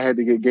there, I had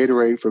to get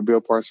Gatorade for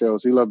Bill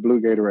Parcells. He loved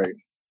blue Gatorade.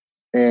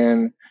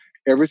 And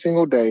every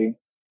single day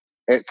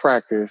at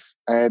practice,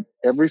 I had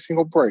every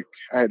single break,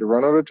 I had to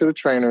run over to the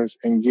trainers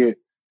and get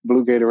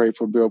blue Gatorade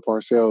for Bill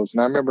Parcells.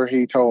 And I remember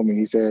he told me,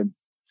 he said,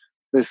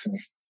 listen,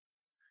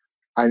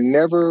 I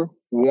never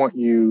want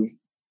you,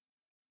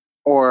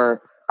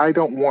 or I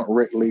don't want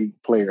rec league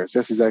players.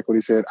 That's exactly what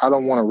he said. I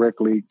don't want a rec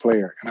league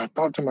player. And I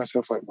thought to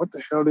myself, like, what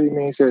the hell did he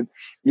mean? He said,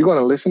 you're going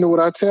to listen to what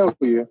I tell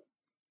you,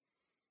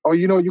 or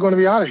you're going to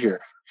be out of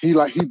here.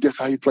 That's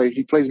how he plays.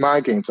 He plays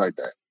mind games like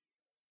that.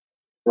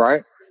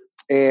 Right?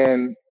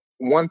 And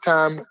one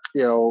time,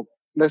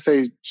 let's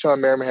say Sean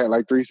Merriman had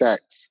like 3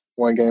 sacks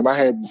one game. I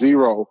had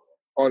 0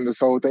 on this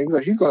whole thing. He's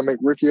like, he's going to make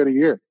Rookie of the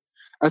Year.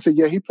 I said,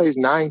 yeah, he plays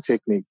 9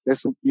 technique.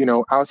 That's,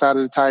 outside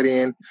of the tight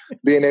end,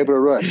 being able to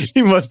rush.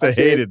 He must have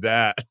hated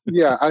that.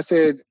 Yeah. I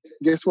said,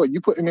 guess what? You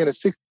put him in a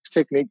 6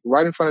 technique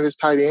right in front of this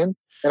tight end,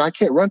 and I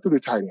can't run through the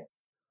tight end.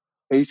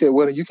 And he said,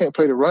 well, you can't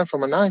play the run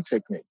from a 9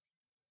 technique.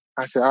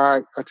 I said, all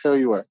right, I'll tell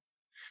you what.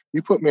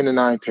 You put me in the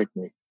 9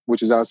 technique,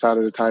 which is outside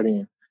of the tight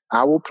end.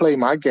 I will play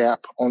my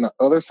gap on the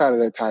other side of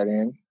that tight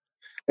end,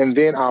 and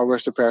then I'll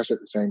rush the passer at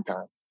the same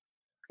time.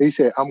 He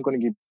said, I'm going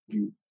to give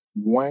you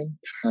one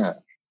time.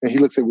 And he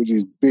looks at me with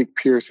these big,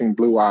 piercing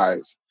blue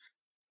eyes.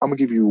 I'm going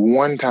to give you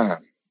one time.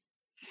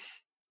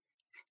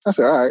 I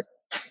said, all right.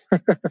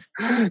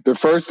 The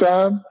first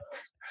time,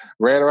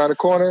 ran around the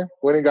corner,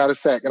 went and got a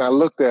sack. And I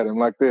looked at him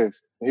like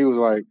this. And he was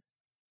like,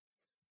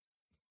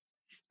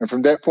 and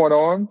from that point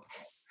on,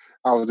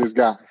 I was this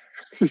guy.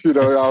 I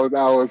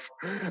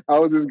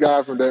was this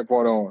guy from that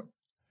point on.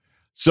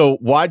 So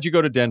why'd you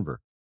go to Denver?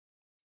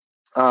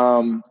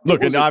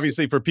 Look, and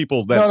obviously for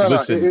people that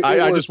listen,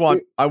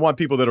 I want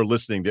people that are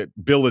listening that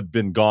Bill had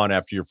been gone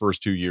after your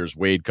first 2 years.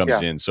 Wade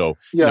comes in. So,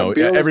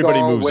 everybody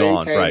moves Wade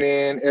on. Came right.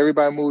 in,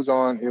 everybody moves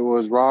on. It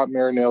was Rob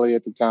Marinelli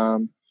at the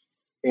time.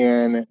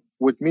 And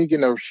with me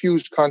getting a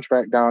huge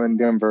contract down in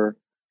Denver,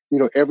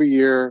 every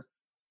year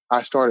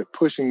I started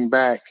pushing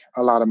back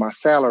a lot of my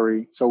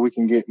salary so we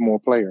can get more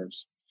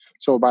players.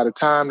 So by the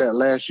time that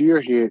last year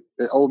hit,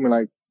 they owed me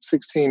like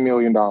 $16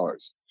 million.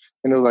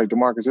 And it was like,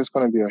 DeMarcus, it's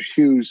going to be a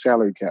huge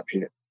salary cap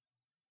hit.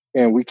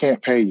 And we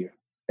can't pay you.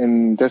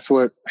 And that's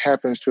what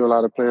happens to a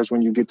lot of players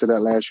when you get to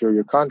that last year of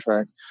your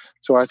contract.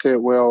 So I said,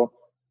 well,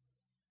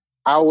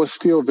 I was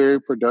still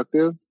very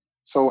productive.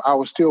 So I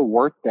was still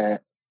worth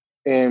that.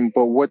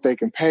 But what they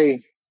can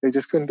pay, they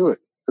just couldn't do it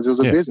because it was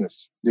a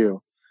business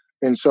deal.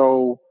 And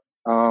so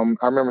I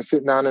remember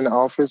sitting down in the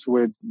office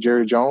with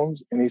Jerry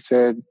Jones, and he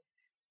said,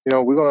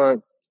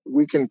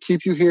 we can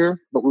keep you here,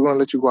 but we're going to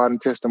let you go out and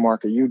test the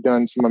market. You've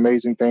done some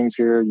amazing things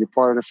here. You're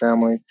part of the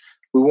family.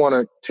 We want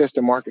to test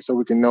the market so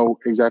we can know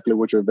exactly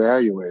what your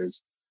value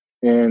is.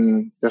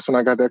 And that's when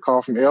I got that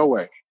call from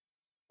Elway.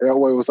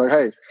 Elway was like,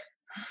 hey,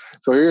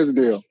 so here's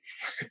the deal.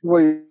 What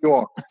do you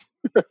want?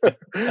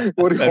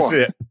 What do you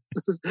want?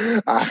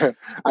 That's it.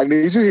 I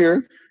need you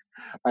here.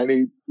 I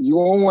need you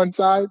on one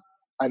side.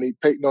 I need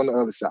Peyton on the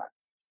other side.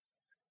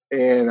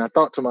 And I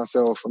thought to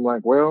myself, I'm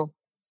like, well,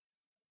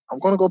 I'm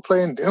going to go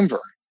play in Denver.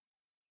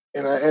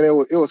 And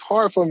it was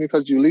hard for me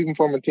because you're leaving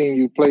from a team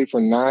you played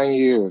for 9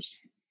 years.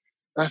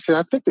 And I said,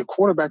 I think the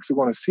quarterbacks are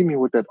going to see me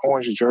with that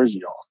orange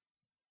jersey on.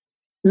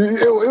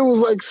 It was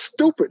like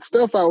stupid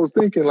stuff I was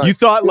thinking. Like you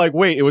thought, like,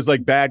 wait, it was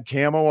like bad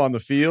camo on the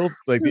field?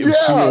 Like it was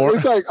too yeah, orange?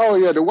 it's like, oh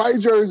yeah, the white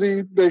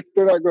jersey, they're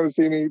not going to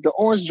see me. The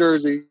orange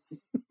jersey,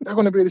 they're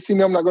going to be able to see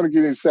me. I'm not going to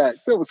get any sacks.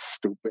 It was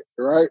stupid,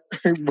 right?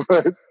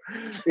 But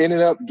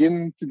ended up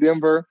getting to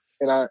Denver,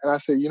 and I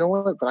said, you know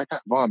what? But I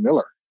got Von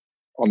Miller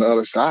on the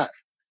other side.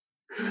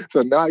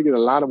 So now I get a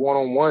lot of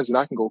one-on-ones, and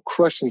I can go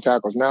crushing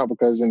tackles now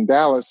because in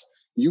Dallas,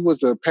 you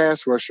was a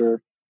pass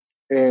rusher,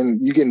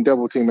 and you getting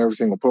double team every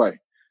single play.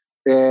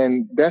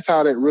 And that's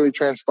how that really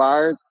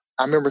transpired.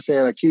 I remember seeing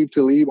Aqib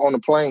Talib on the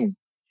plane.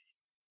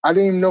 I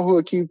didn't even know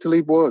who Aqib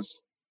Talib was.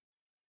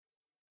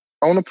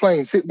 On the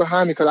plane, sitting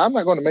behind me, because I'm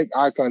not going to make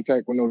eye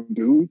contact with no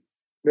dude.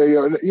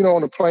 You know,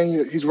 on the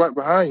plane, he's right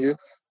behind you.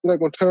 You're not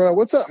going to turn around.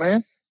 What's up,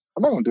 man?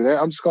 I'm not going to do that.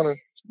 I'm just going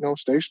to,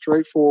 stay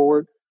straight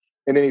forward.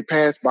 And then he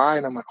passed by,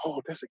 and I'm like,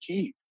 oh, that's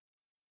Aqib.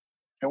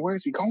 And where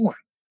is he going?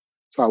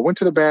 So I went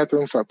to the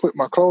bathroom, so I put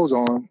my clothes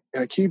on,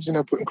 and Aqib's in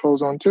there putting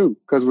clothes on too,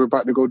 because we're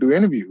about to go do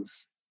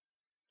interviews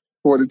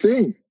for the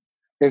team.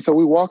 And so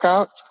we walk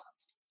out.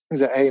 He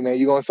said, hey, man,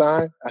 you going to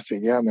sign? I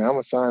said, yeah, man, I'm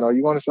going to sign. Are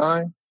you going to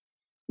sign?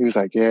 He was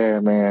like,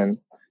 yeah, man,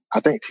 I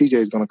think TJ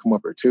is going to come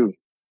up here too.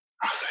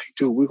 I was like,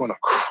 dude, we're going to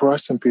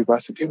crush some people. I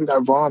said, dude, we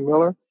got Von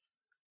Miller.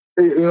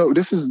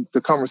 This is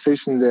the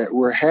conversation that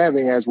we're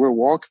having as we're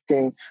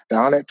walking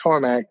down that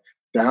tarmac,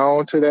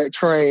 down to that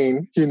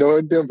train,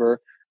 in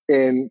Denver,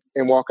 and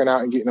walking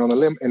out and getting on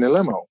in the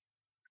limo.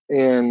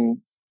 And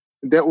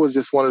that was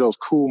just one of those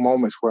cool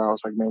moments where I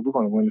was like, man, we're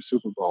going to win the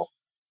Super Bowl.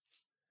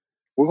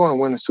 We're going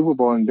to win the Super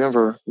Bowl in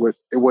Denver with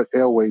what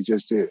Elway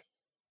just did.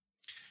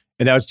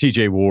 And that was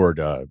TJ Ward,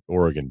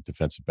 Oregon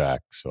defensive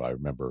back. So I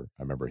remember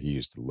he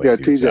used to lay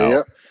dudes TJ,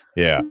 out.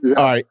 Yeah.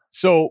 All right.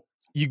 So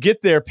you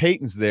get there,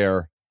 Peyton's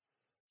there.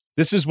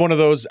 This is one of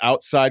those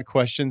outside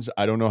questions.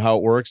 I don't know how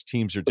it works.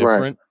 Teams are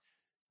different. Right.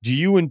 Do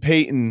you and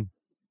Peyton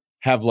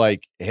have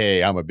like,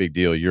 hey, I'm a big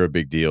deal, you're a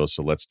big deal,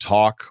 so let's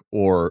talk?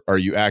 Or are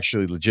you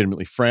actually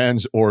legitimately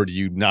friends? Or do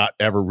you not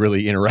ever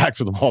really interact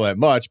with him all that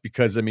much?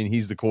 Because, I mean,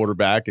 he's the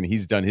quarterback and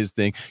he's done his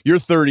thing. You're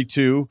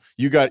 32.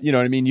 You got, you know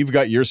what I mean? You've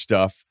got your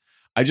stuff.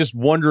 I'm just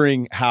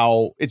wondering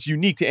how it's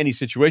unique to any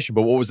situation,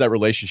 but what was that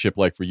relationship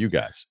like for you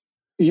guys?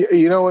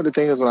 You know what the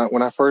thing is,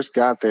 when I first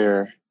got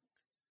there,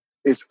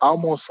 it's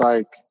almost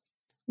like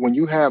when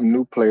you have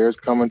new players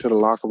come into the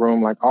locker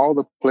room, like all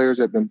the players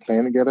that have been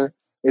playing together,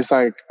 it's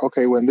like,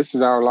 okay, when this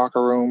is our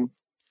locker room,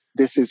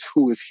 this is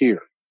who is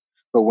here.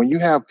 But when you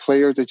have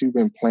players that you've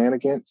been playing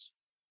against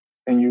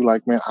and you're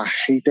like, man, I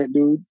hate that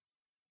dude.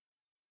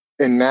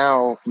 And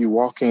now you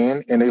walk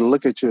in and they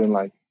look at you and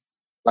like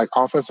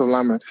offensive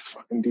lineman, this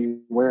fucking D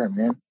Ware,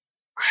 man.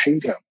 I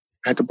hate him.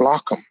 I had to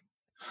block him.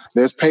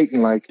 There's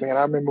Peyton, like, man,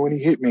 I remember when he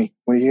hit me,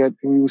 when he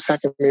was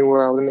sacking me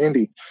when I was in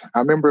Indy. I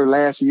remember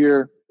last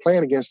year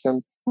playing against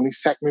him when he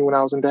sacked me when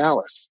I was in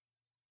Dallas,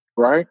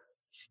 right?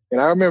 And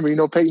I remember,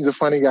 Peyton's a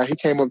funny guy. He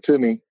came up to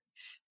me,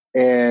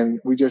 and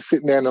we just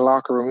sitting there in the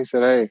locker room. He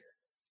said, hey.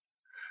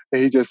 And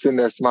he's just sitting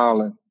there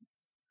smiling.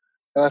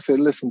 And I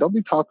said, listen, don't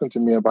be talking to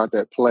me about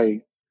that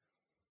play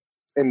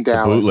in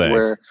Dallas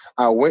where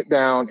I went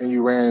down and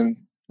you ran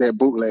that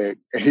bootleg.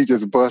 And he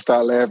just bust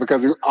out laughing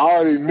because he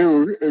already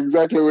knew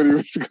exactly what he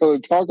was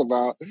going to talk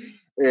about.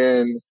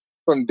 And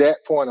from that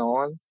point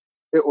on,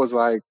 it was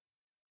like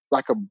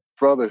a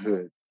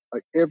brotherhood.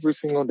 Like every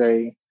single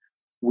day,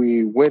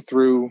 we went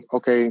through,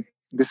 okay,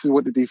 this is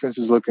what the defense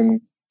is looking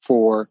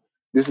for.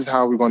 This is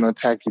how we're going to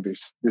attack you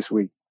this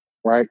week,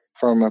 right?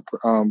 From a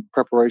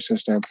preparation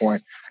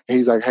standpoint. And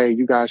he's like, hey,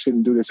 you guys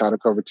shouldn't do this out of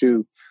cover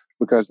two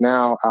because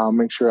now I'll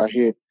make sure I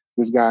hit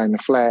this guy in the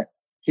flat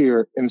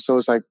here. And so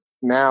it's like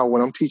now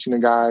when I'm teaching the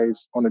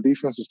guys on the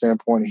defensive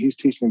standpoint and he's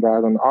teaching the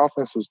guys on the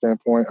offensive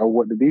standpoint of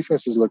what the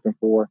defense is looking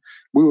for,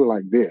 we were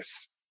like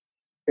this.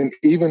 And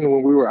even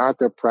when we were out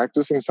there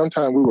practicing,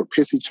 sometimes we would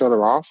piss each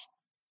other off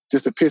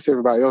just to piss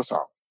everybody else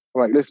off.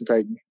 I'm like, listen,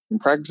 Peyton, in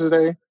practice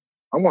today,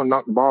 I'm going to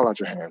knock the ball out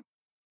your hand.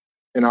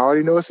 And I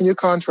already know it's in your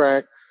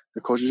contract.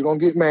 The coach is going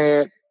to get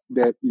mad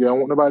that you don't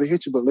want nobody to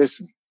hit you, but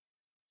listen,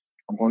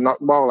 I'm going to knock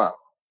the ball out.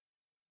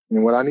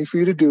 And what I need for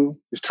you to do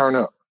is turn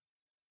up.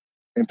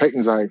 And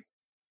Peyton's like,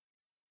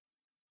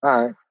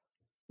 all right.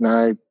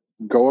 Now I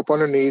go up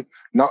underneath,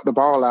 knock the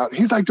ball out.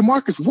 He's like,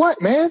 DeMarcus,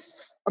 what, man?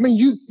 I mean,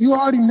 you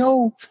already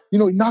know,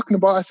 knocking the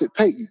ball. I said,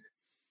 Peyton,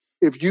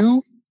 if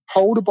you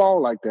hold the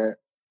ball like that,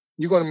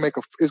 you're going to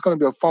it's going to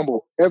be a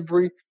fumble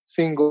every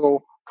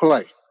single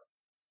play.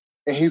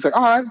 And he's like,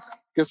 all right,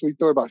 guess we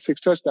throw about 6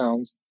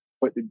 touchdowns,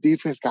 but the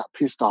defense got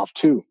pissed off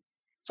too.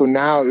 So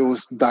now it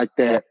was like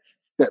that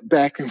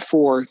back and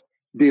forth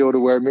deal to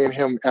where me and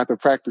him after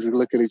practice would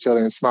look at each other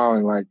and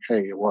smiling like,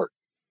 hey, it worked.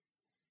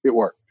 It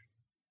worked.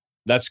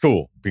 That's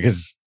cool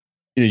because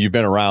you've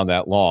been around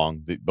that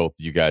long that both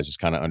of you guys just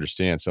kind of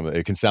understand some of it.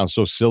 It can sound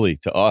so silly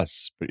to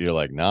us, but you're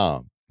like,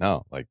 no,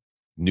 like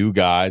new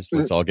guys,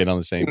 let's all get on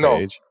the same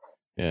page.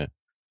 Yeah.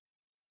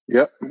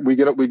 Yep. We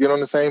get on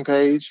the same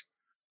page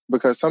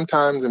because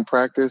sometimes in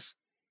practice,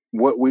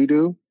 what we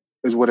do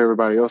is what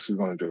everybody else is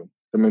going to do.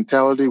 The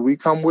mentality we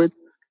come with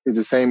is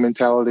the same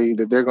mentality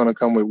that they're going to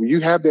come with. When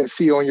you have that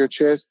C on your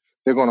chest,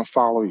 they're going to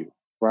follow you,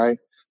 right?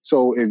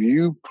 So if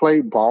you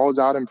play balls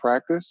out in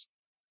practice,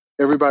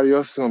 everybody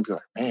else is going to be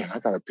like, man, I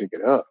got to pick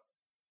it up.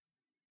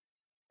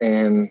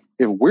 And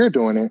if we're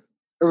doing it,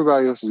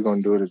 everybody else is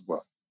going to do it as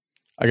well.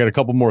 I got a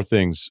couple more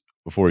things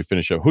before we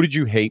finish up. Who did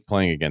you hate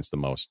playing against the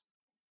most?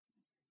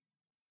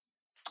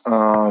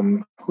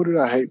 Who did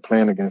I hate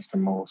playing against the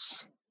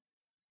most?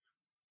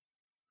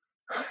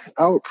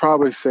 I would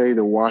probably say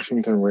the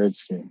Washington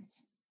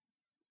Redskins.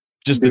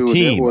 Just the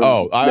team.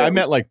 I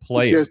meant like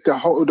player. Just the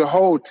whole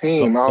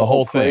team. The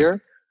whole player.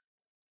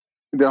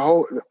 thing.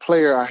 The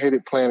player I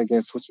hated playing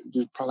against was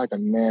just probably like a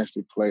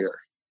nasty player.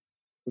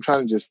 I'm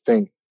trying to just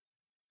think.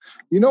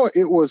 You know,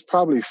 it was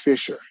probably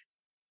Fisher.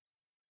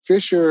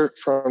 Fisher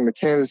from the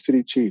Kansas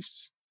City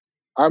Chiefs.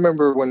 I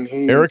remember when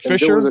Eric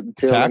Fisher was at the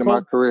tail end of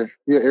my career.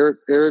 Yeah,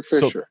 Eric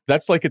Fisher. So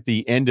that's like at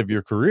the end of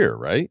your career,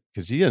 right?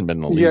 Because he hadn't been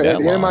in the league that long. Yeah, at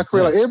the end of my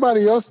career. Like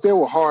everybody else, they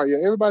were hard. Yeah,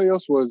 everybody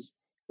else was,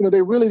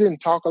 they really didn't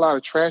talk a lot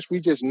of trash. We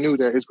just knew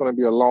that it's going to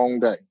be a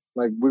long day.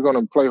 Like, we're going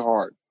to play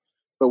hard.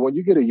 But when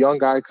you get a young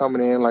guy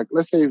coming in, like,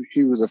 let's say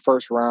he was a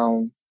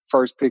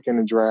first pick in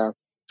the draft,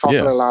 talking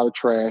a lot of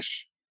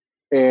trash,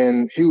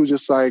 and he was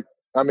just like,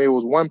 it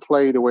was one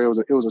play the way it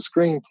was a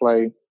screen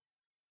play.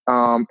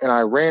 And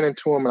I ran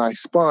into him and I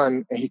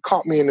spun and he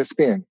caught me in the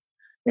spin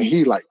and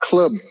he like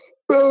clubbed me,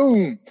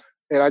 boom.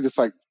 And I just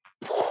like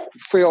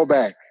fell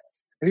back.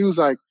 And he was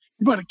like,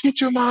 you better get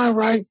your mind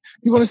right.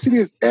 You're going to see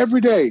this every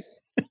day.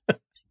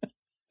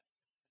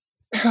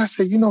 And I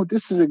said,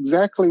 this is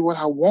exactly what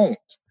I want.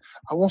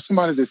 I want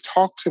somebody to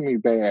talk to me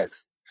bad.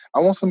 I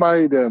want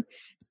somebody to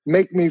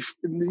make me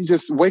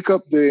just wake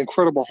up the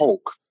Incredible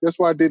Hulk. That's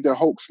why I did the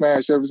Hulk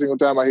smash every single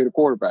time I hit a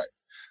quarterback.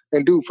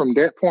 And dude, from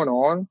that point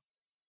on,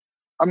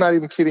 I'm not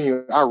even kidding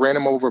you. I ran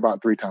him over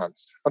about 3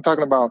 times. I'm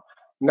talking about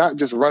not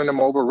just running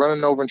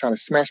over and trying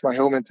to smash my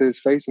helmet into his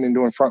face and then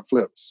doing front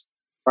flips,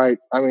 right?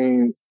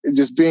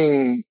 Just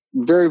being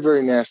very,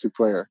 very nasty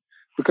player,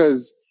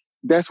 because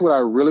that's what I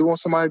really want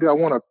somebody to do. I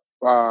want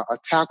a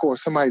tackle or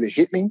somebody to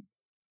hit me.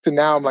 To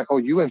now I'm like, oh,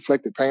 you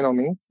inflicted pain on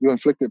me. You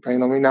inflicted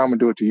pain on me. Now I'm going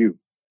to do it to you.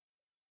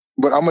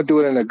 But I'm going to do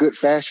it in a good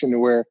fashion to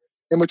where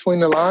in between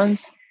the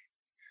lines,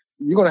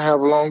 you're going to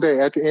have a long day.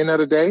 At the end of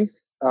the day,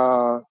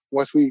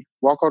 once we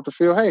walk off the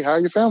field, hey, how are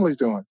your families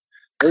doing?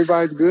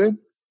 Everybody's good.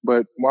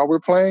 But while we're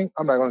playing,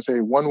 I'm not going to say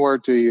one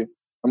word to you.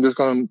 I'm just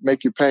going to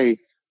make you pay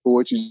for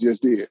what you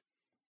just did.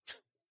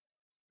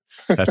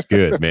 That's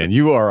good, man.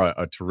 You are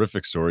a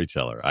terrific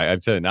storyteller.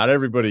 I'd say not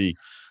everybody's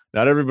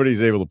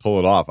able to pull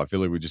it off. I feel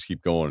like we just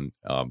keep going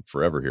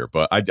forever here.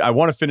 But I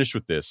want to finish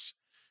with this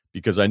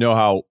because I know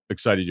how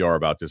excited you are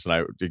about this. And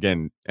I,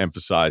 again,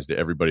 emphasize to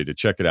everybody to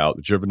check it out,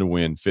 the Driven to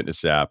Win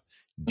fitness app.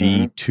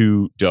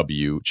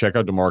 D2W. Check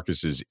out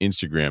DeMarcus's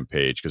Instagram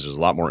page because there's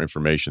a lot more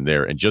information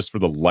there. And just for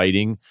the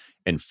lighting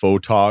and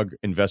photog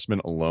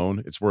investment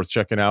alone, it's worth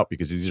checking out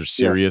because these are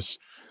serious.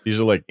 Yeah. These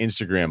are like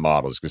Instagram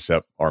models,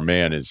 except our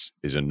man is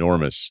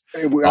enormous.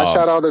 Hey, I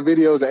shot all the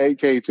videos at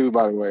 8K too,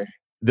 by the way.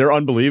 They're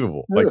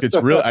unbelievable. Like it's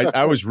real.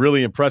 I was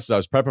really impressed as I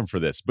was prepping for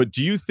this. But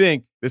do you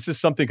think this is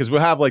something, because we'll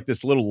have like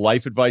this little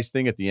life advice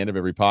thing at the end of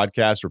every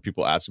podcast where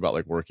people ask about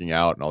like working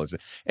out and all this,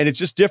 and it's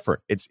just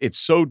different. It's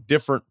so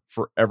different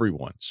for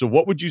everyone. So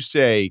what would you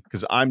say?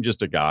 Because I'm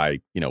just a guy,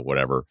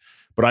 whatever.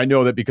 But I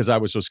know that because I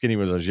was so skinny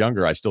when I was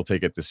younger, I still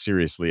take it this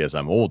seriously as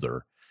I'm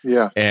older.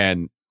 Yeah.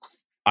 And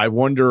I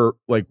wonder,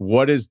 like,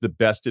 what is the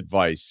best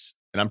advice?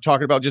 And I'm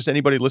talking about just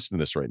anybody listening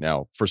to this right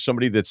now for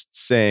somebody that's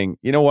saying,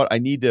 you know what, I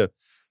need to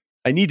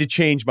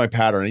change my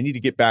pattern. I need to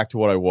get back to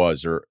what I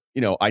was, or,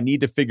 I need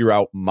to figure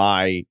out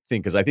my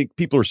thing. Because I think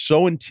people are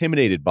so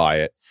intimidated by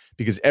it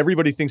because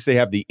everybody thinks they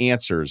have the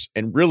answers.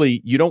 And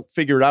really, you don't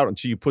figure it out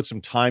until you put some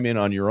time in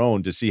on your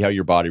own to see how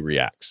your body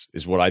reacts,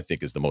 is what I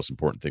think is the most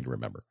important thing to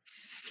remember.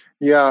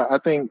 Yeah, I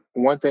think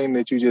one thing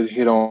that you just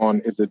hit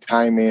on is the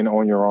time in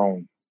on your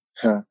own.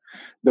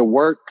 The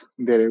work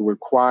that it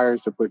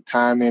requires to put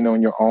time in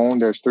on your own,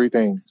 there's 3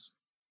 things.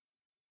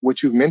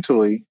 What you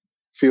mentally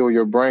fill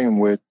your brain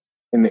with,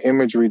 and the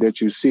imagery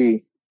that you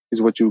see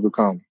is what you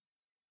become.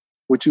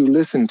 What you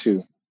listen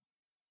to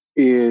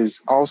is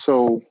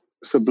also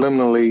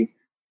subliminally,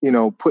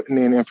 putting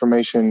in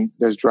information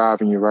that's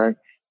driving you, right?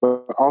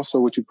 But also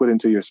what you put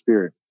into your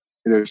spirit.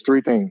 There's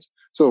 3 things.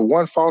 So if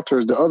one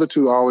falters, the other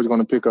 2 are always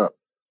going to pick up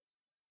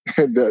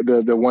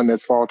the one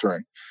that's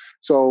faltering.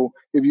 So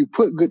if you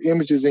put good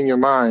images in your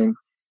mind,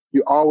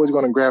 you're always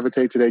going to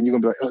gravitate to that, and you're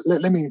going to be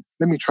like,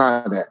 let me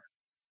try that.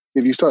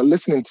 If you start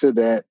listening to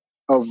that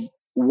of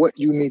what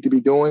you need to be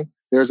doing,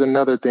 there's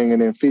another thing,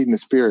 and then feeding the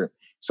spirit.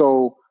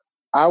 So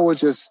I would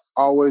just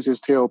always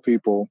just tell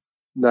people,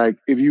 like,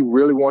 if you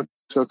really want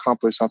to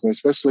accomplish something,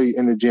 especially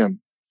in the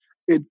gym,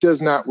 it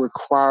does not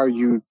require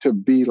you to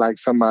be like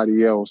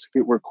somebody else.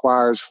 It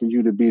requires for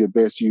you to be the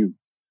best you.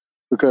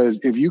 Because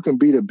if you can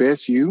be the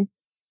best you,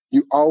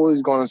 you're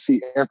always going to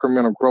see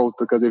incremental growth.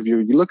 Because if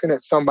you're looking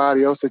at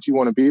somebody else that you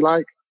want to be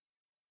like,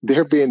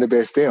 they're being the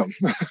best them.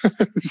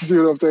 You see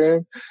what I'm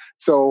saying?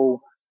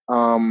 So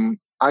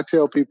I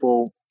tell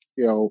people,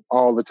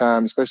 all the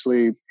time,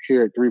 especially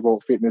here at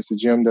 3-Volt Fitness, the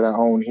gym that I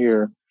own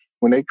here.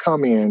 When they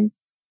come in,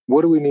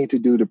 what do we need to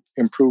do to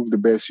improve the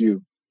best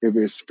you? If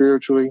it's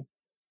spiritually,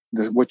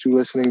 what you're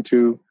listening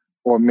to,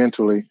 or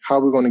mentally, how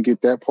are we going to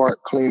get that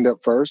part cleaned up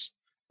first?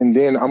 And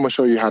then I'm going to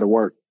show you how to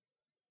work.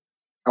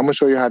 I'm going to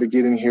show you how to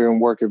get in here and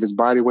work. If it's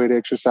body weight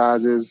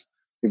exercises,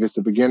 if it's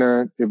the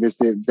beginner, if it's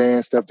the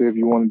advanced stuff, if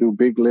you want to do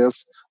big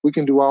lifts, we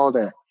can do all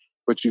that.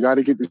 But you got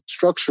to get the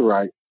structure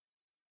right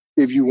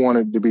if you want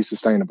it to be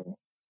sustainable.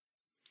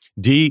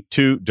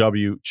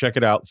 D2W, check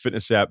it out.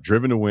 Fitness app,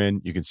 Driven to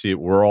Win. You can see it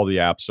where all the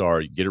apps are.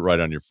 You can get it right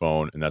on your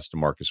phone, and that's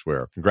DeMarcus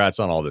Ware. Congrats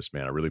on all this,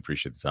 man. I really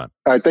appreciate the time.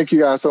 All right, thank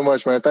you guys so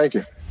much, man. Thank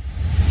you.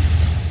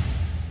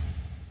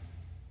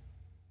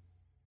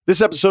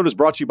 This episode is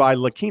brought to you by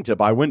La Quinta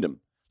by Wyndham.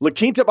 La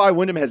Quinta by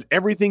Wyndham has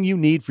everything you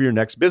need for your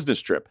next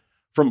business trip.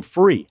 From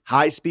free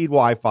high-speed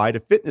Wi-Fi to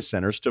fitness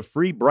centers to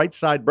free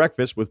bright-side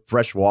breakfast with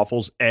fresh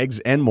waffles,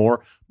 eggs, and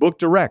more. Book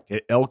direct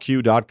at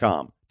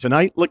lq.com.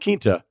 Tonight, La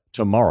Quinta.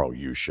 Tomorrow,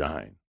 you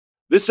shine.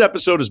 This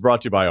episode is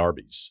brought to you by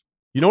Arby's.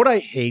 You know what I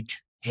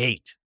hate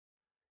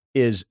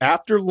is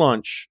after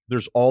lunch,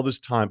 there's all this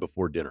time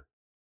before dinner.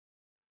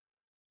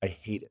 I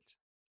hate it.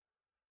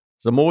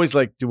 So I'm always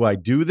like, do I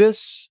do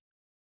this?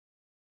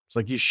 It's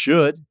like, you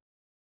should.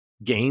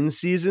 Gain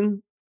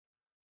season,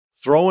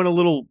 throw in a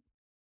little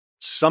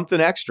something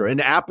extra, an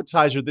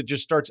appetizer that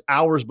just starts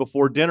hours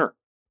before dinner.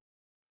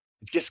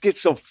 It just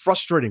gets so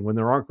frustrating when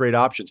there aren't great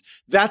options.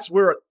 That's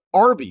where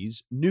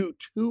Arby's new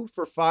 2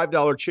 for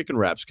 $5 chicken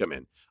wraps come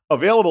in.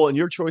 Available in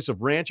your choice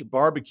of ranch,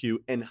 barbecue,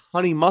 and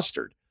honey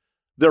mustard.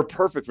 They're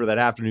perfect for that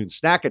afternoon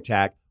snack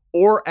attack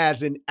or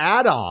as an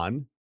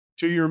add-on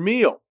to your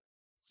meal.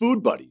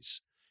 Food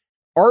Buddies.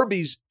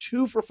 Arby's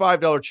 2 for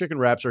 $5 chicken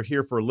wraps are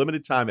here for a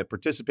limited time at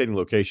participating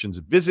locations.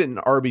 Visit an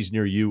Arby's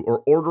near you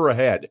or order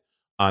ahead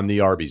on the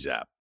Arby's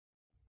app.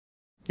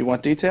 You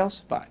want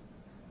details? Fine.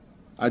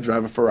 I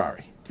drive a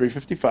Ferrari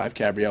 355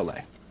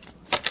 Cabriolet.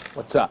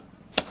 What's up?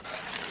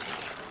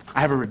 I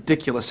have a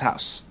ridiculous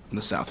house in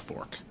the South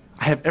Fork.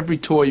 I have every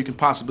toy you can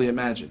possibly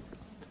imagine.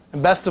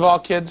 And best of all,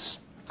 kids,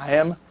 I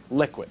am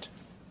liquid.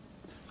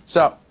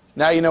 So,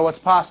 now you know what's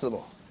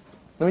possible.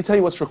 Let me tell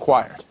you what's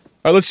required.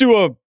 All right, let's do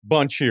a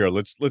bunch here.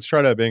 Let's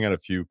try to bang out a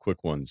few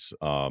quick ones.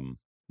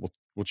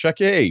 We'll check.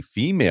 Hey,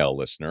 female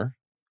listener.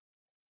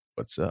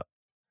 What's up?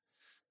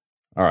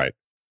 All right.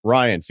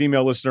 Ryan,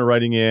 female listener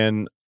writing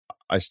in.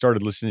 I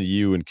started listening to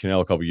you and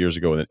Cannell a couple years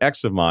ago with an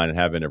ex of mine and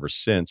haven't ever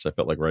since. I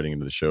felt like writing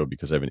into the show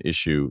because I have an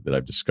issue that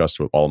I've discussed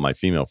with all of my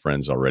female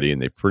friends already,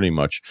 and they pretty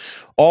much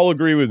all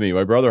agree with me.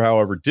 My brother,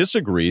 however,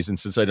 disagrees, and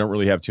since I don't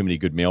really have too many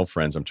good male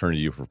friends, I'm turning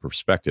to you for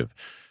perspective.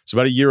 So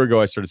about a year ago,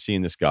 I started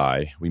seeing this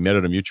guy. We met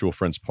at a mutual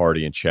friend's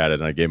party and chatted,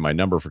 and I gave him my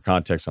number. For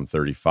context, I'm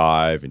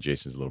 35, and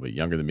Jason's a little bit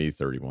younger than me,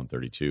 31,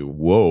 32.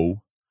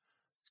 Whoa.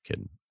 Just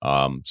kidding.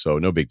 So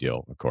no big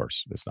deal, of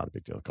course. It's not a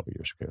big deal. A couple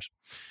years, who cares?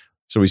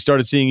 So we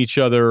started seeing each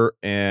other,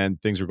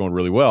 and things were going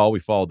really well. We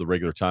followed the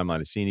regular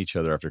timeline of seeing each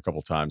other after a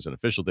couple times on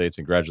official dates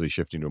and gradually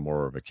shifting to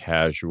more of a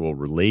casual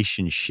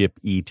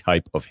relationship-y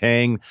type of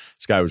hang.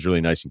 This guy was really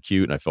nice and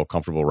cute, and I felt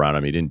comfortable around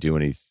him. He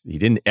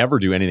didn't ever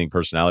do anything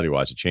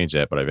personality-wise to change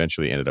that, but I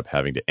eventually ended up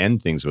having to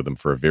end things with him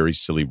for a very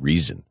silly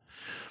reason.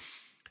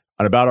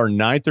 On about our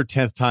 9th or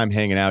 10th time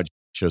hanging out, he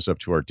shows up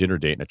to our dinner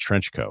date in a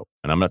trench coat.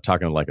 And I'm not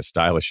talking like a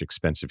stylish,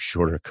 expensive,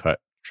 shorter cut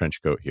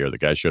trench coat here. The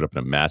guy showed up in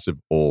a massive,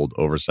 old,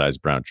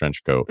 oversized brown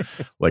trench coat,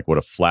 like what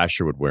a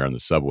flasher would wear on the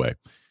subway.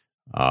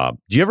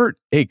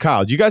 Hey,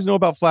 Kyle, do you guys know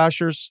about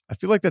flashers? I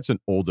feel like that's an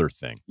older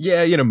thing.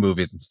 Yeah,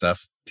 movies and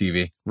stuff,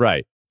 TV.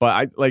 Right.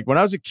 But when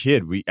I was a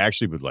kid, we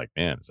actually would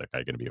man, is that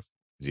guy going to be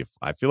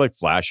I feel like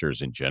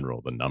flashers in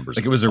general, the numbers.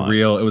 Like it was a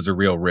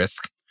real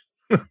risk.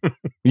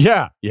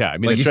 Yeah. I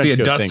mean, like you see a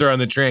duster on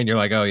the train, you're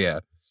like, oh yeah,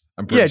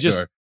 I'm pretty sure.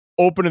 Just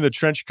opening the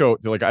trench coat.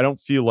 They're like, I don't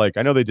feel like,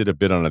 I know they did a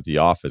bit on it at the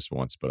office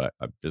once, but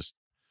I'm just,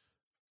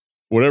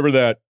 whatever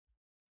that,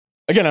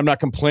 again, I'm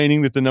not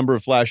complaining that the number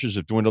of flashers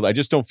have dwindled. I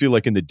just don't feel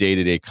like in the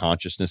day-to-day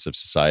consciousness of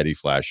society,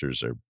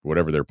 flashers or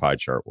whatever their pie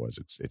chart was,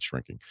 it's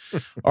shrinking.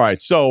 All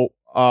right. So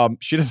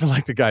she doesn't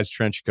like the guy's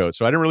trench coat.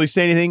 So I didn't really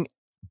say anything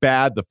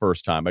bad the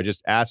first time. I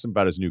just asked him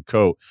about his new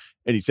coat,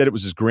 and he said it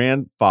was his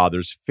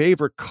grandfather's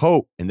favorite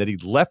coat and that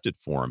he'd left it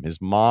for him.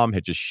 His mom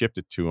had just shipped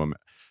it to him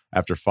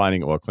after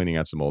finding it while cleaning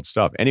out some old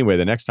stuff. Anyway,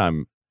 the next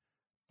time,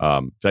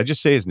 did I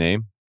just say his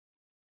name?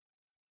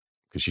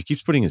 Because she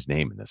keeps putting his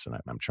name in this, and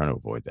I'm trying to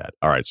avoid that.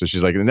 All right, so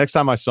she's like, the next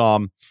time I saw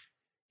him,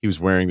 he was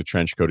wearing the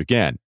trench coat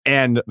again,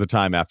 and the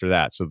time after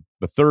that. So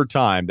the third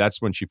time,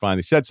 that's when she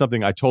finally said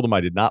something. I told him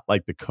I did not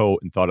like the coat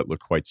and thought it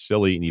looked quite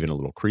silly and even a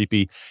little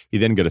creepy. He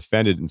then got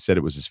offended and said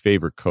it was his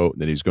favorite coat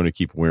and that he was going to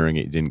keep wearing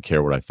it. He didn't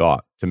care what I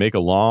thought. To make a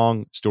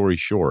long story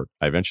short,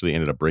 I eventually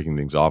ended up breaking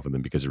things off with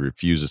him because he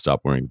refused to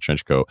stop wearing the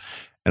trench coat.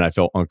 And I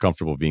felt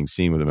uncomfortable being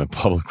seen with him in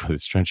public with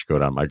his trench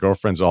coat on. My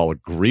girlfriends all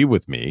agree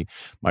with me.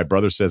 My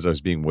brother says I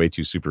was being way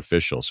too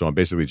superficial. So I'm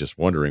basically just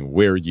wondering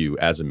where you,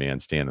 as a man,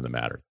 stand in the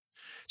matter.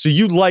 So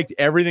you liked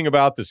everything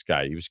about this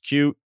guy. He was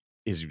cute.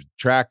 He was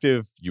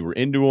attractive. You were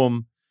into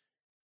him.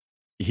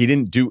 He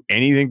didn't do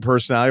anything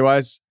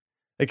personality-wise.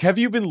 Like, have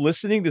you been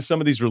listening to some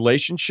of these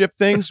relationship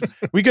things?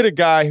 We got a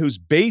guy whose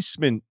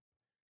basement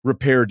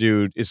repair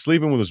dude is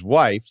sleeping with his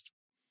wife.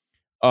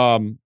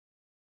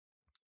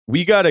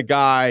 We got a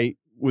guy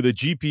with a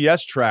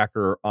GPS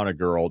tracker on a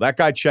girl. That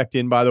guy checked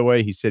in, by the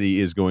way. He said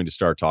he is going to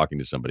start talking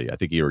to somebody. I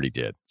think he already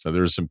did. So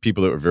there's some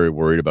people that were very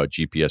worried about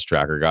GPS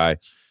tracker guy.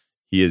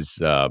 He has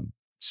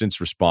since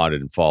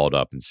responded and followed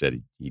up and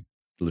said he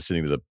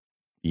listening to the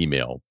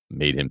email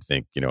made him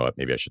think, you know what,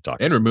 maybe I should talk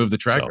to and somebody. remove the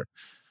tracker.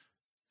 So,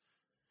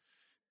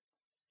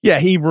 yeah,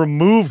 he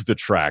removed the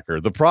tracker.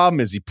 The problem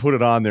is he put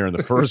it on there in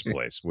the first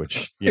place,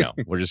 which, you know,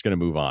 we're just going to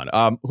move on.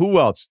 Who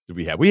else did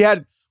we have? We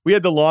had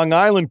the Long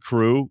Island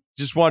crew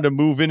just wanted to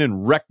move in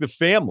and wreck the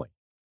family.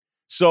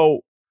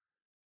 So,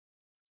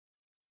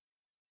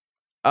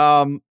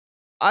 look,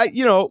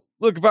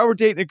 if I were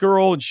dating a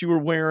girl and she were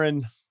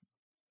wearing,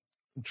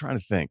 I'm trying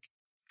to think.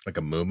 Like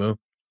a muumuu?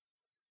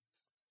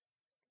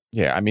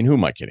 Yeah, I mean, who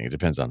am I kidding? It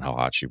depends on how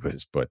hot she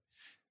was, but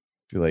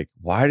be like,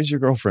 why does your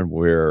girlfriend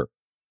wear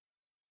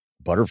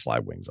butterfly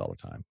wings all the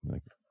time?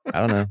 Like, I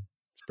don't know.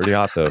 It's pretty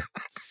hot though.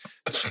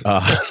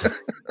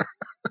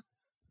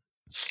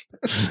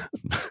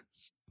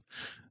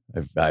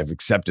 I've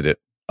accepted it.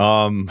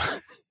 I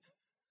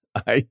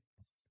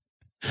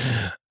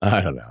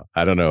don't know.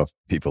 I don't know if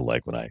people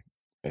like when I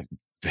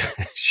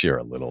share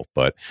a little,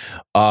 but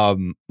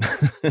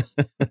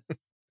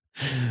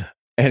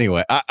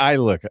anyway,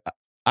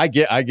 I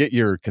get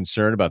your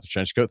concern about the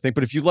trench coat thing,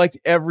 but if you liked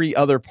every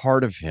other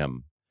part of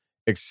him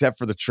except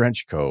for the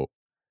trench coat,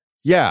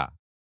 yeah,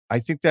 I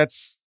think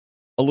that's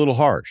a little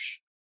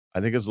harsh.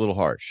 I think it's a little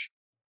harsh.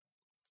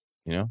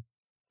 You know,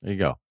 there you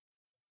go.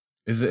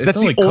 It's that's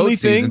only the only coat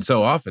season thing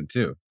so often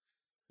too,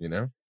 you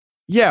know?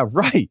 Yeah,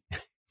 right.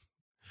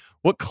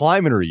 What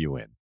climate are you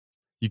in?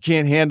 You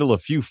can't handle a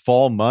few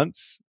fall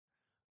months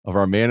of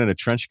our man in a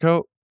trench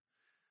coat?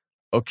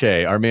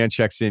 Okay, our man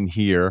checks in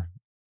here.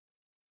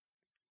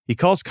 He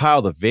calls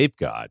Kyle the vape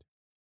god.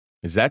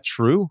 Is that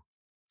true?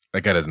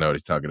 That guy doesn't know what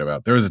he's talking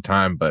about. There was a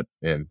time, but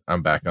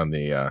I'm back on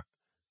the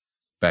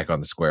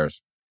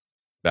squares.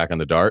 Back on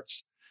the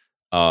darts.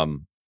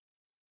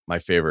 My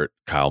favorite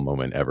Kyle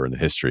moment ever in the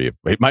history.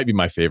 It might be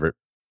my favorite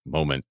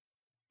moment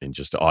in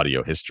just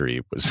audio history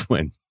was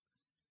when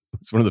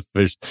it's one of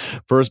the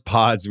first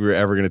pods we were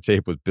ever going to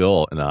tape with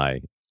Bill and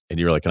I. And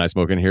you were like, "Can I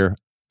smoke in here?"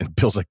 And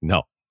Bill's like,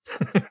 "No."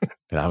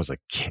 And I was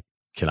like,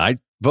 "Can I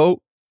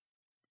vote?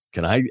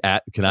 Can I?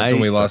 That's when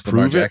we lost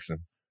Lamar Jackson.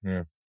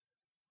 Yeah,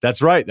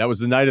 that's right. That was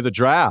the night of the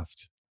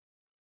draft.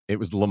 It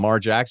was the Lamar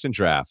Jackson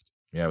draft.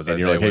 Yeah, it was. And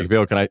you're like, "Hey,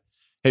 Bill,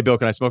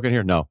 can I smoke in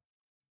here?" No.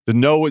 The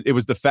no. It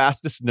was the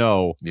fastest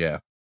no. Yeah.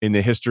 In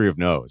the history of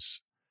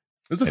no's.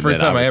 It was the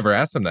first time I ever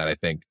asked him that, I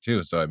think,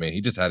 too. So I mean,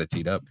 he just had it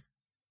teed up.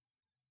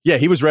 Yeah,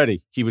 he was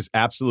ready. He was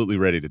absolutely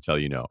ready to tell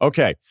you no.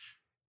 Okay.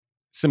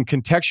 Some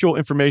contextual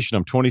information.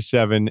 I'm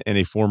 27 and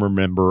a former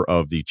member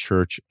of the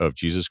Church of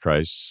Jesus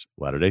Christ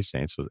Latter-day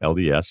Saints, so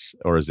LDS,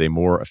 or as they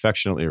more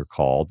affectionately are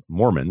called,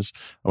 Mormons.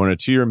 I went on a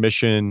 2-year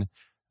mission,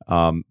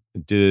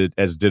 did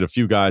a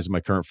few guys in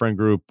my current friend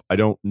group. I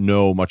don't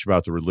know much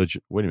about the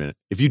religion. Wait a minute.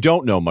 If you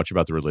don't know much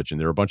about the religion,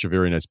 there are a bunch of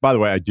very nice. By the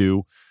way, I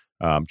do.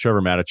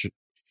 Trevor Matich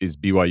is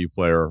BYU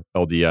player,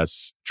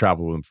 LDS,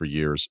 traveled with him for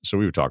years, so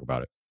we would talk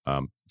about it.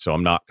 So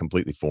I'm not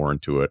completely foreign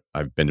to it.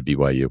 I've been to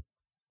BYU.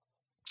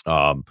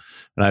 And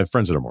I have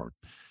friends that are Mormon.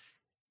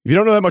 If you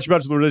don't know that much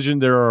about the religion,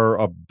 there are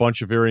a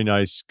bunch of very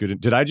nice, good.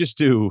 Did I just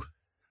do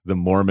the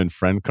Mormon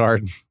friend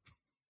card?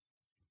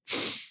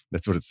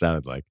 That's what it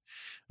sounded like.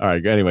 All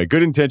right. Anyway,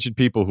 good intentioned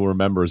people who are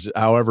members.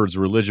 However, it's a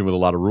religion with a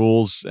lot of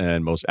rules,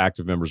 and most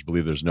active members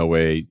believe there's no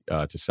way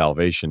to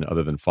salvation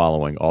other than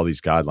following all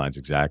these guidelines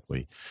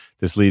exactly.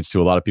 This leads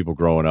to a lot of people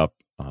growing up,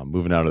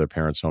 moving out of their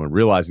parents' home and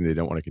realizing they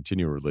don't want to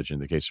continue a religion.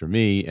 The case for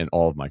me and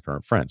all of my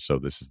current friends. So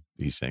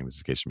he's saying this is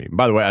the case for me. And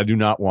by the way, I do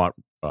not want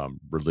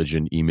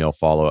religion email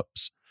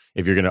follow-ups.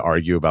 If you're going to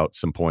argue about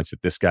some points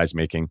that this guy's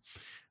making,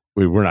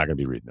 we're not going to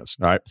be reading those.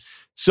 All right.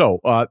 So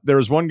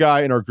there's one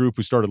guy in our group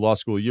who started law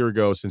school a year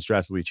ago, since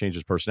drastically changed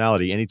his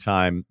personality.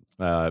 Anytime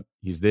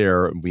he's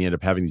there, we end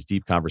up having these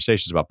deep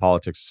conversations about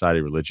politics, society,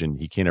 religion.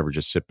 He can't ever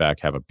just sit back,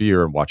 have a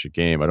beer, and watch a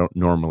game. I don't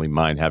normally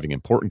mind having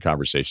important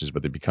conversations,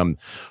 but they become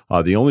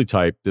the only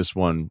type this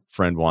one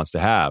friend wants to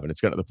have. And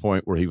it's gotten to the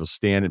point where he will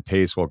stand and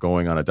pace while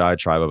going on a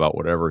diatribe about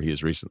whatever he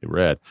has recently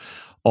read,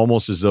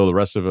 almost as though the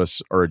rest of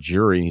us are a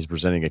jury and he's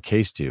presenting a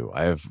case to.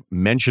 I have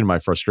mentioned my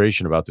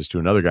frustration about this to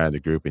another guy in the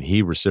group, and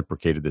he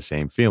reciprocated the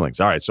same feelings.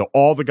 All right, so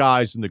all the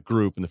guys in the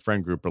group, in the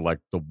friend group, are like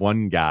the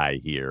one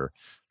guy here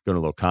going to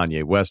little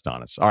Kanye West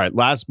on us. All right,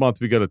 last month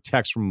we got a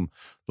text from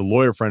the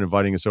lawyer friend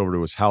inviting us over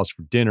to his house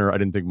for dinner. I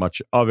didn't think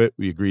much of it.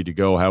 We agreed to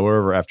go.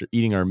 However, after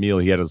eating our meal,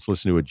 he had us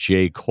listen to a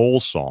J. Cole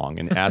song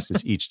and asked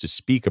us each to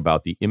speak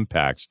about the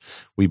impacts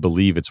we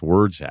believe its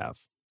words have.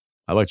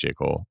 I like J.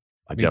 Cole.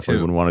 I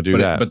definitely wouldn't want to do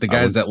that. But the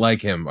guys that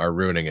like him are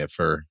ruining it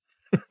for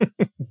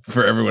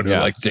everyone who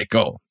likes J.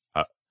 Cole.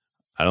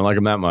 I don't like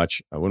him that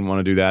much. I wouldn't want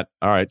to do that.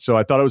 All right. So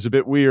I thought it was a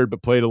bit weird,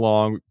 but played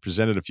along,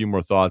 presented a few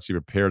more thoughts. He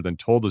prepared, then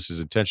told us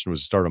his intention was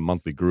to start a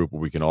monthly group where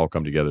we can all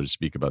come together to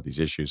speak about these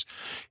issues.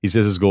 He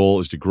says his goal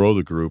is to grow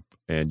the group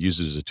and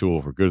use it as a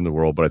tool for good in the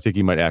world, but I think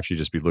he might actually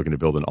just be looking to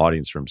build an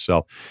audience for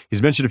himself.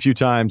 He's mentioned a few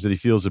times that he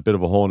feels a bit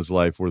of a hole in his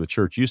life where the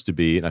church used to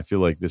be, and I feel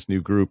like this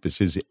new group is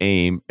his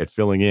aim at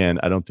filling in.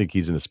 I don't think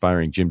he's an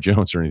aspiring Jim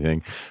Jones or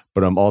anything,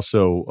 but I'm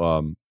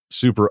also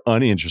super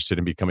uninterested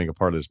in becoming a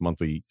part of his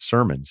monthly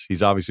sermons.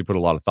 He's obviously put a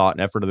lot of thought and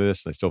effort into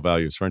this, and I still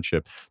value his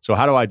friendship. So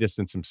how do I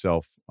distance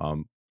himself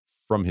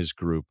from his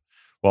group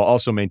while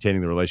also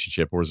maintaining the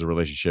relationship, or is the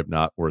relationship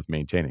not worth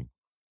maintaining?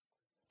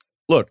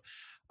 Look,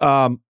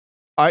 I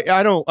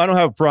don't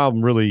have a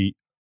problem really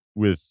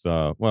with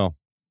I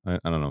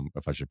don't know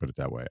if I should put it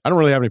that way. I don't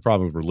really have any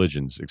problem with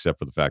religions, except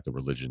for the fact that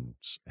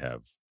religions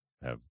have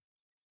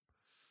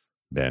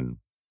been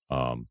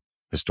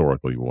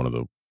historically one of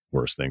the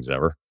worst things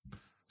ever.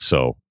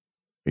 So,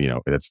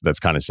 that's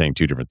kind of saying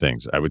two different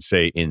things. I would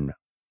say in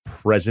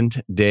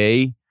present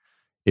day,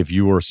 if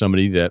you are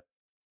somebody that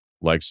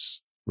likes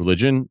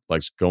religion,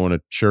 likes going to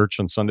church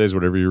on Sundays,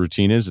 whatever your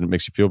routine is, and it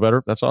makes you feel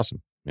better, that's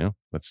awesome.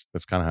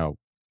 That's kind of how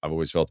I've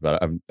always felt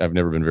about it. I've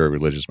never been very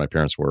religious. My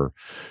parents were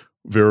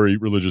very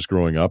religious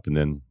growing up, and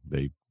then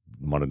they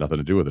wanted nothing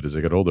to do with it as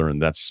they got older,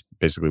 and that's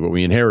basically what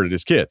we inherited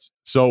as kids.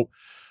 So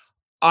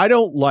I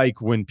don't like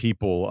when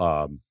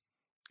people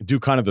do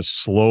kind of the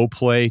slow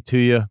play to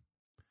you,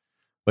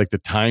 like the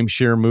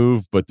timeshare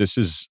move, but this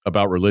is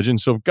about religion.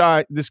 So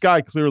this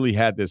guy clearly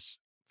had this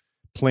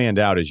planned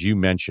out, as you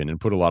mentioned, and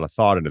put a lot of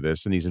thought into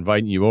this, and he's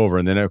inviting you over,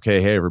 and then,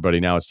 okay, hey, everybody,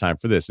 now it's time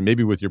for this. And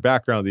maybe with your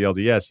background with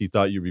the LDS, he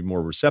thought you'd be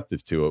more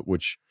receptive to it,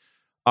 which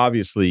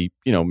obviously,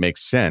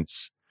 makes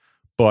sense,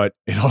 but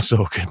it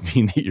also could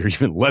mean that you're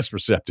even less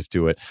receptive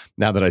to it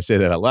now that I say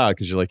that out loud,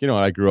 because you're like,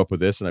 I grew up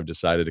with this, and I've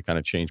decided to kind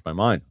of change my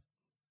mind.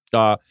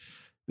 There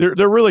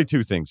are really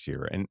two things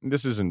here, and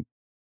this isn't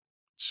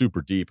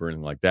super deep or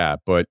anything like that,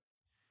 but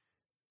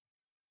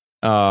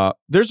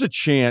there's a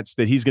chance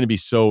that he's going to be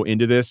so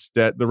into this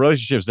that the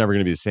relationship is never going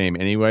to be the same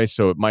anyway,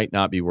 so it might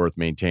not be worth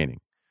maintaining.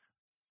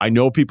 I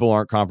know people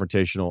aren't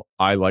confrontational.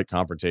 I like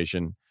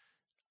confrontation.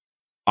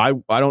 I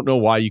don't know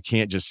why you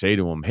can't just say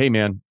to him, hey,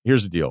 man,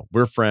 here's the deal.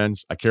 We're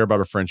friends. I care about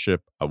our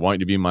friendship. I want you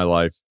to be in my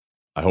life.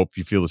 I hope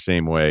you feel the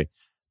same way.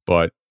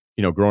 But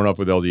growing up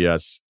with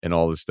LDS and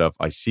all this stuff,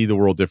 I see the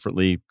world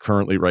differently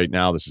currently right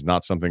now. This is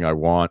not something I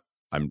want.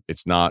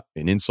 It's not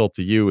an insult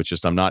to you. It's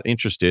just I'm not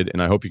interested,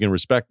 and I hope you can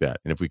respect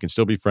that. And if we can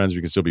still be friends, we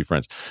can still be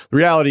friends. The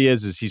reality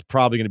is he's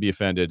probably going to be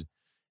offended,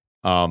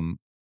 and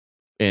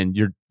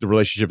the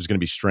relationship is going to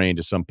be strained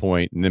at some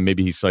point, and then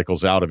maybe he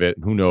cycles out of it.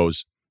 Who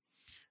knows?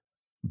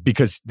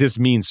 Because this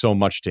means so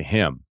much to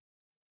him.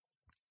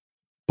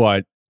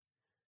 But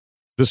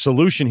the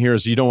solution here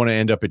is you don't want to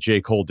end up at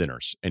J. Cole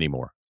dinners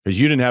anymore because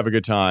you didn't have a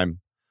good time.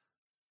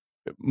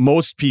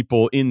 Most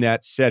people in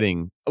that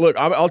setting, look,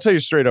 I'll tell you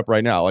straight up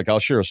right now, like I'll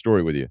share a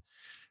story with you.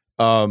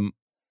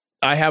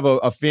 I have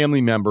a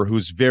family member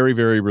who's very,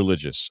 very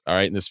religious. All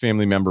right. And this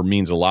family member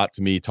means a lot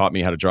to me, taught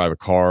me how to drive a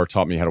car,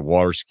 taught me how to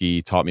water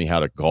ski, taught me how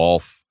to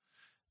golf.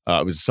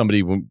 It was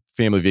somebody, when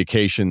family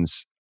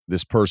vacations,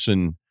 this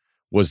person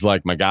was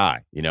like my guy.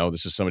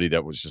 This is somebody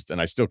that was just,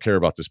 and I still care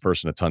about this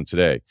person a ton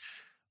today.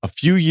 A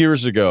few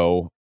years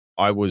ago,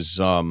 it was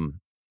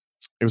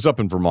up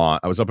in Vermont.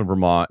 I was up in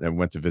Vermont and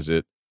went to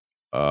visit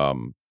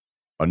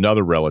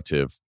another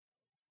relative.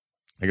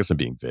 I guess I'm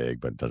being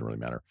vague, but it doesn't really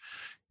matter.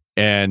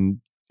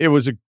 And it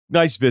was a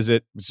nice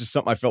visit. It was just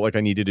something I felt like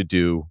I needed to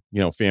do.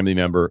 Family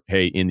member,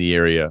 hey, in the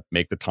area,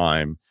 make the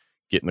time,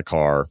 get in the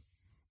car.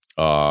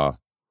 Don't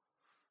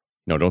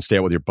stay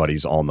out with your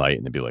buddies all night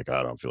and then be like,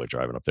 I don't feel like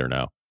driving up there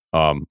now.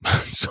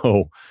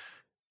 So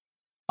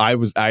I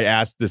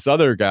asked this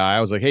other guy, I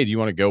was like, hey, do you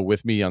want to go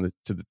with me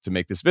to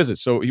make this visit?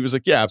 So he was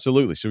like, yeah,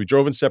 absolutely. So we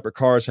drove in separate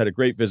cars, had a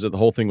great visit. The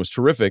whole thing was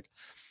terrific.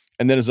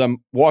 And then as I'm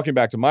walking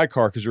back to my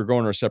car, because we were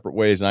going our separate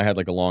ways and I had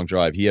like a long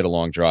drive, he had a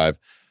long drive,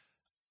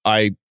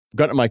 I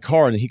got in my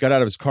car and he got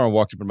out of his car and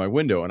walked up to my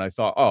window. And I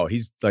thought, oh,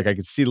 he's like, I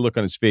could see the look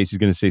on his face. He's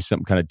going to say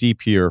something kind of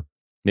deep here.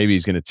 Maybe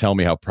he's going to tell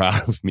me how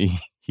proud of me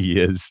he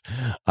is.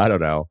 I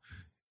don't know.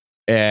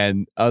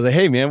 And I was like,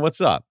 hey, man,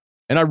 what's up?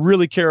 And I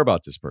really care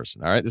about this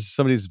person. All right. This is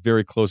somebody that's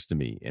very close to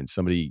me and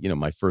somebody,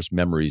 my first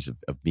memories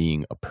of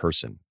being a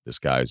person this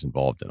guy is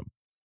involved in him.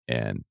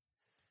 And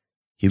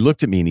he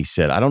looked at me and he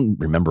said, I don't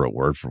remember a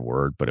word for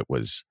word, but it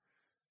was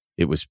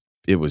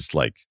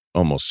like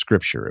almost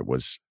scripture. It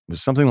was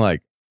something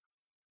like,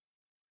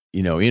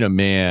 in a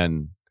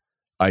man,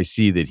 I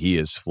see that he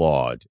is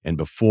flawed. And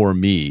before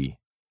me,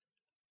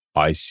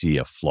 I see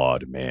a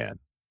flawed man.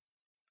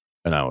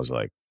 And I was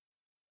like,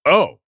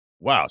 oh,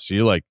 wow. So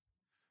you're like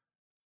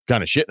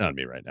kind of shitting on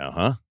me right now,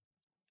 huh?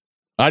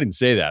 I didn't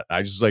say that.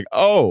 I just was like,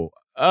 oh,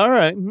 all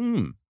right.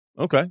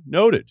 Okay.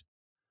 Noted.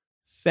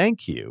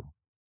 Thank you.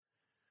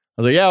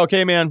 I was like, yeah,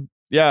 okay, man.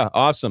 Yeah,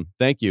 awesome.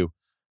 Thank you.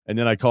 And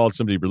then I called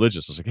somebody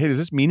religious. I was like, hey, does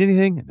this mean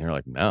anything? And they're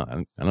like, no,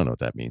 I don't know what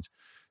that means.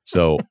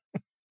 So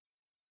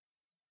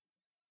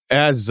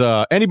as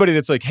anybody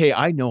that's like, hey,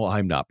 I know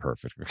I'm not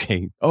perfect.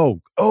 Okay.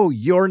 Oh,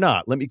 you're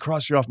not. Let me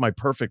cross you off my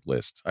perfect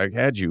list. I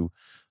had you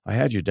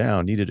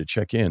down, needed to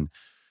check in.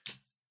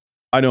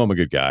 I know I'm a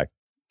good guy.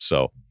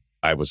 So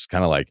I was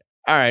kind of like,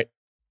 all right,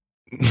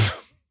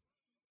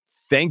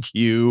 thank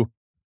you.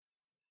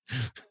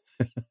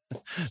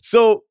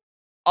 So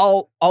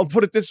I'll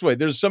put it this way.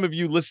 There's some of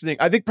you listening.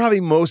 I think probably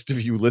most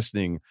of you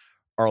listening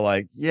are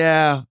like,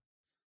 yeah,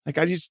 like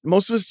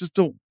most of us just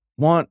don't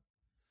want,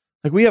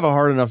 like we have a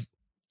hard enough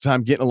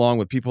time getting along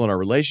with people in our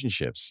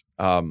relationships.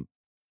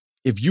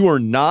 If you are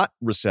not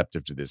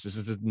receptive to this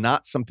is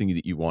not something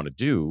that you want to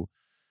do,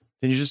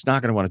 then you're just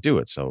not going to want to do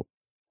it. So,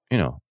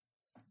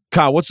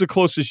 Kyle, what's the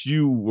closest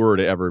you were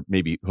to ever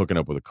maybe hooking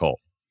up with a cult?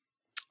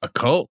 A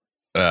cult?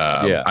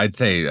 Yeah. I'd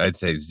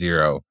say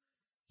zero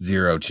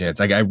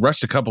chance. I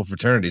rushed a couple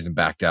fraternities and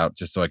backed out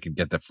just so I could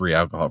get the free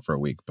alcohol for a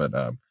week. But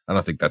I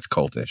don't think that's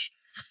cultish.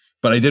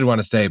 But I did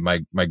want to say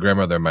my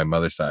grandmother on my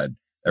mother's side,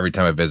 every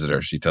time I visit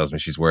her, she tells me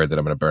she's worried that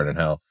I'm going to burn in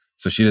hell.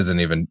 So she doesn't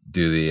even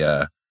do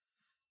the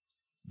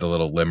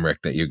little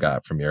limerick that you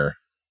got from your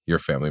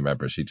family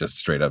member. She just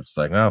straight up is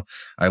like, "Oh,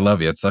 I love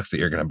you. It sucks that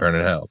you're going to burn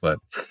in hell." But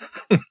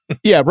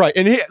yeah, right.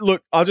 And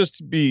look, I'll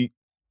just be,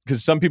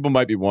 because some people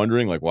might be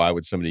wondering, like, why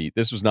would somebody?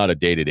 This was not a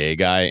day-to-day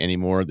guy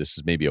anymore. This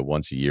is maybe a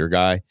once-a-year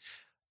guy.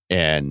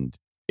 And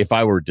if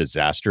I were a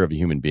disaster of a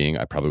human being,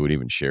 I probably wouldn't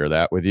even share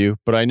that with you.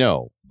 But I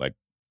know the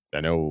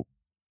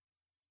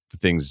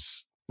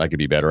things I could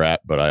be better at,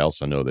 but I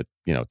also know that,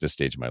 at this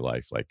stage of my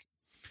life, like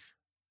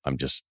I'm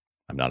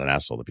not an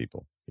asshole to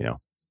people.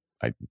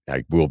 I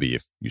will be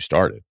if you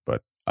started,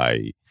 but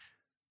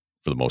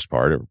for the most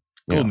part,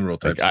 golden rule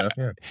type stuff.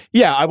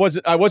 Yeah. I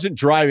wasn't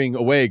driving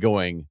away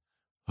going,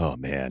 oh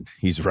man,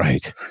 he's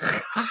right.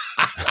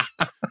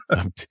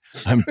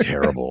 I'm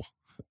terrible.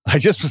 I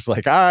just was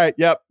like, all right,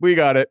 yep, we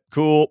got it.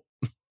 Cool.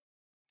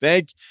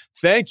 Thank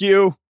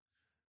you.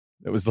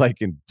 It was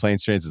like in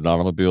planes, trains, and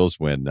automobiles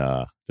when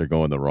they're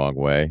going the wrong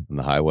way on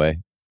the highway.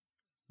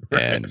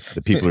 And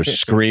the people are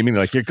screaming,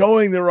 they're like, you're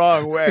going the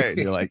wrong way. And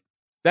you're like,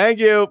 thank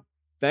you.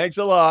 Thanks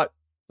a lot.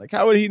 Like,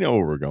 how would he know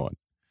where we're going?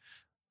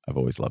 I've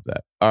always loved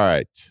that. All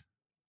right.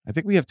 I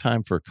think we have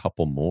time for a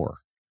couple more.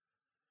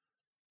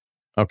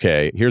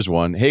 Okay, here's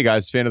one. Hey,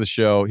 guys, fan of the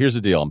show. Here's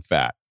the deal. I'm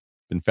fat.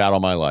 Been fat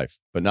all my life,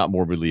 but not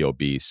morbidly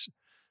obese.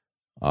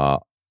 I'm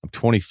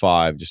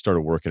 25. Just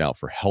started working out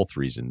for health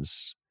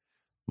reasons.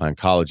 My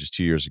oncologist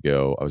 2 years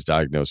ago, I was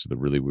diagnosed with a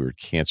really weird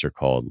cancer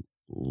called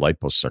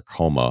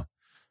liposarcoma.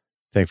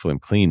 Thankfully, I'm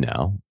clean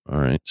now. All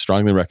right.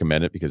 Strongly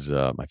recommend it because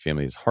my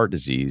family has heart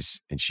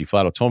disease. And she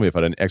flat out told me if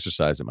I didn't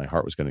exercise that my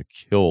heart was going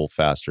to kill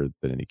faster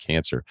than any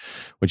cancer.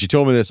 When she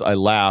told me this, I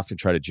laughed and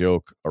tried to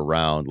joke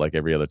around like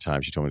every other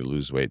time she told me to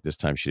lose weight. This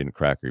time she didn't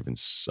crack or even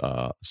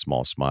a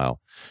small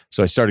smile.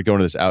 So I started going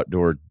to this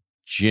outdoor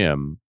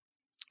gym.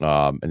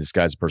 And this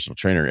guy's a personal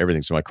trainer and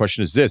everything. So my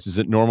question is this: is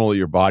it normal that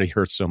your body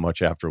hurts so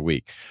much after a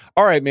week?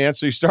 All right, man.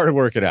 So you started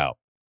working out.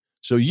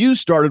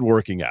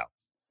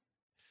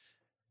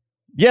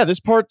 Yeah, this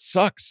part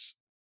sucks,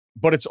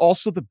 but it's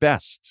also the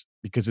best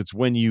because it's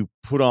when you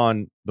put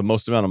on the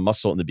most amount of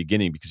muscle in the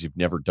beginning because you've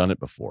never done it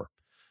before.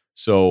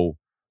 So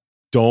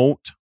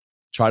don't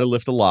try to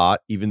lift a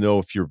lot, even though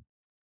if you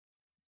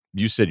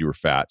said you were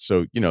fat.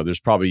 So, you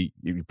probably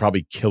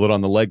kill it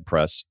on the leg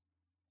press.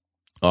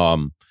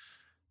 Don't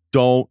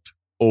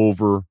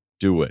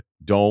overdo it.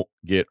 Don't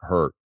get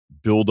hurt.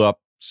 Build up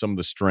some of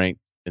the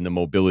strength and the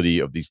mobility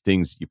of these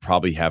things you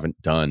probably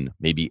haven't done,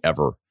 maybe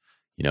ever,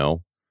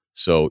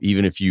 So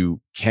even if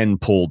you can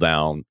pull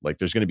down, like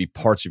there's going to be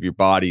parts of your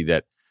body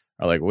that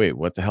are like, wait,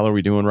 what the hell are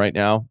we doing right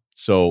now?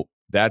 So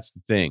that's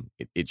the thing.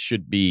 It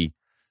should be,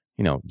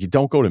 you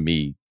don't go to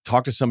me.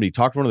 Talk to somebody,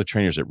 talk to one of the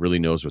trainers that really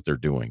knows what they're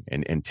doing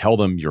and tell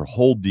them your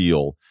whole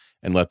deal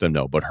and let them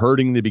know. But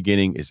hurting in the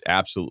beginning is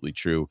absolutely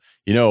true.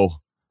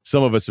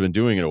 Some of us have been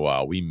doing it a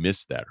while. We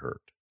miss that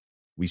hurt.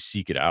 We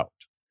seek it out.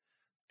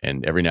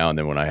 And every now and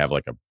then when I have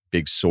like a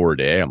big sore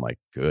day, I'm like,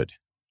 good.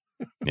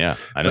 Yeah,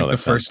 I know. Like the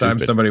first time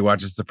somebody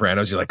watches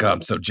Sopranos, you're like, oh,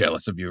 I'm so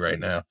jealous of you right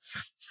now.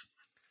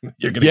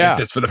 You're going to get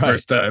this for the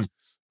first time.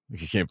 I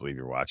can't believe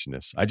you're watching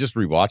this. I just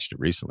rewatched it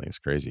recently. It's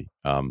crazy.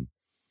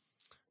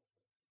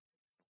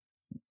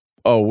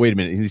 Oh, wait a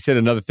minute. He said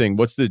another thing.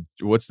 What's the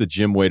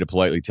gym way to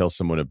politely tell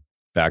someone to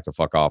back the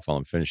fuck off while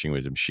I'm finishing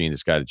with the machine?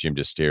 This guy at the gym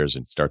just stares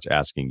and starts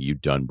asking, you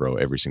done, bro,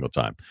 every single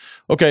time.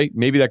 Okay,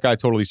 maybe that guy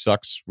totally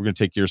sucks. We're going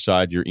to take your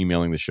side. You're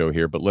emailing the show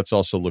here, but let's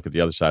also look at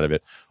the other side of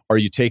it. Are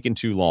you taking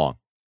too long?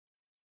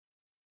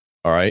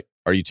 All right.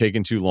 Are you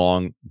taking too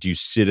long? Do you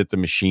sit at the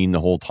machine the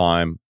whole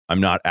time?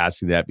 I'm not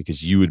asking that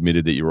because you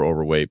admitted that you were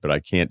overweight, but I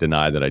can't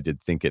deny that I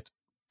did think it,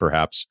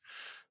 perhaps.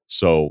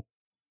 So,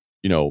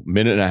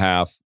 minute and a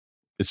half,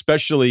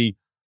 especially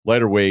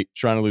lighter weight,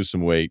 trying to lose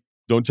some weight.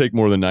 Don't take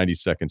more than 90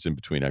 seconds in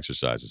between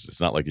exercises.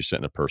 It's not like you're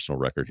setting a personal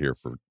record here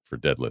for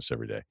deadlifts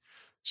every day.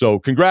 So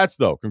congrats,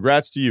 though.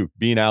 Congrats to you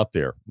being out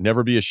there.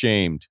 Never be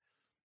ashamed.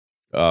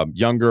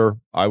 Younger,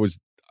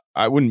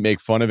 I wouldn't make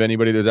fun of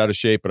anybody that's out of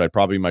shape, but I'd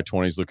probably in my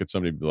 20s look at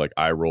somebody and be like,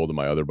 eye roll to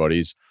my other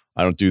buddies.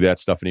 I don't do that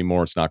stuff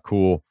anymore. It's not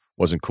cool.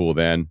 Wasn't cool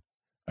then.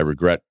 I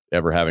regret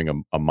ever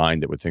having a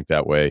mind that would think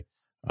that way.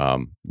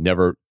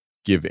 Never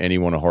give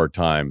anyone a hard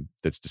time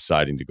that's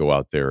deciding to go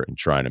out there and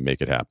trying to make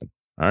it happen.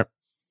 All right.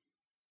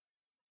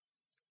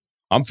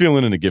 I'm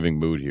feeling in a giving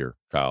mood here,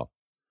 Kyle.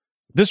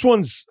 This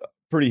one's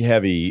pretty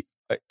heavy,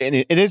 and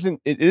it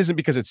isn't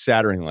because it's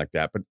Saturday like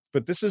that,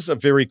 but this is a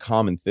very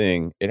common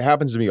thing. It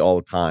happens to me all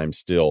the time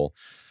still.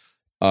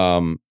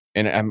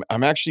 And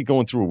I'm actually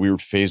going through a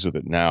weird phase with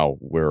it now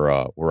where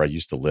I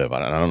used to live.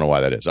 I don't know why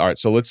that is. All right,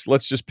 so let's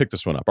just pick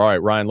this one up. All right,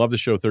 Ryan, love the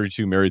show.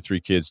 32, married, 3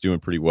 kids, doing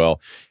pretty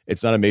well.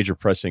 It's not a major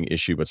pressing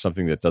issue, but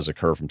something that does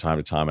occur from time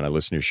to time, and I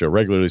listen to your show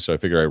regularly, so I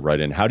figure I write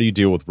in. How do you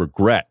deal with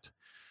regret?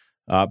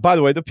 By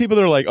the way, the people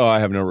that are like, oh, I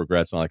have no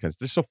regrets and all that kind of stuff,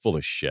 they're so full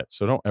of shit,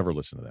 so don't ever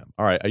listen to them.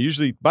 All right,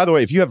 by the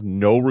way, if you have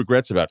no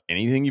regrets about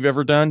anything you've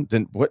ever done,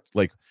 then what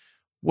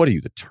are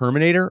you, the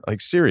Terminator?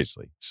 Like,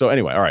 seriously. So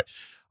anyway, all right.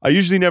 I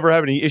usually never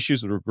have any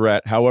issues with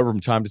regret. However, from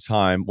time to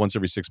time, once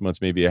every 6 months,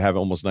 maybe, I have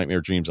almost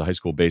nightmare dreams of high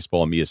school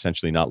baseball and me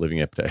essentially not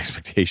living up to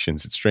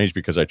expectations. It's strange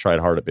because I tried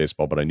hard at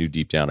baseball, but I knew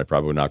deep down I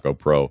probably would not go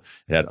pro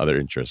and had other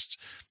interests.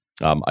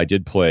 I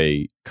did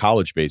play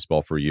college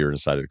baseball for a year and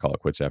decided to call it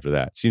quits after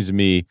that. It seems to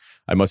me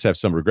I must have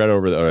some regret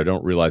over that, or I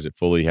don't realize it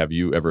fully. Have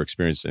you ever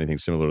experienced anything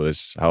similar to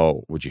this?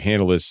 How would you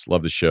handle this?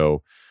 Love the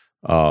show.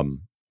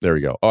 There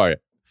we go. All right.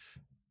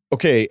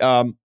 Okay.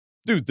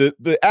 Dude,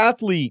 the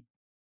athlete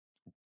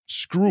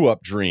screw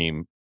up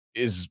dream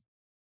is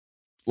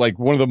like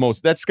one of the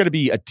most, that's going to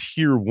be a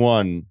tier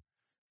 1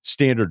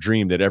 standard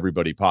dream that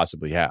everybody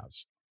possibly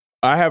has.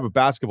 I have a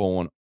basketball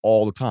one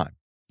all the time.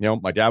 You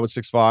know, my dad was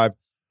 6'5".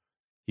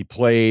 He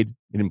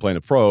didn't play in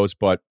the pros,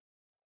 but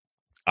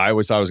I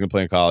always thought I was going to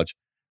play in college.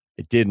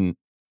 It didn't.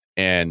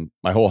 And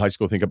my whole high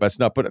school thing got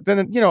messed up. But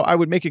then, you know, I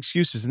would make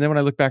excuses. And then when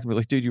I look back and be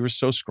like, dude, you were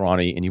so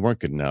scrawny and you weren't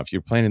good enough.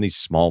 You're playing in these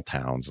small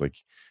towns. Like,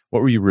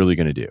 what were you really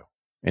going to do?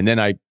 And then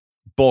I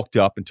bulked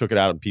up and took it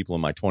out on people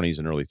in my 20s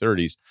and early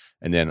 30s.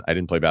 And then I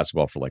didn't play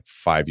basketball for like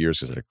 5 years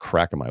because I had a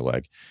crack in my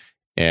leg.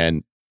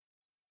 And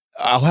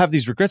I'll have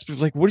these regrets, but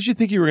like, what did you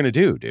think you were going to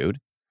do, dude?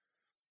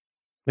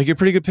 Like, you're a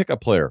pretty good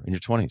pickup player in your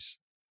 20s.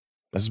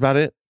 That's about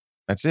it.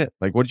 That's it.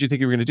 Like, what did you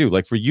think you were going to do?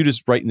 Like, for you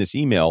to write in this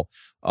email,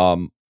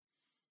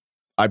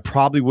 I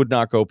probably would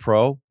not go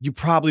pro. You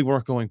probably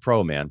weren't going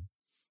pro, man.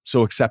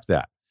 So accept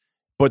that.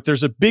 But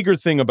there's a bigger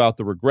thing about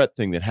the regret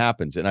thing that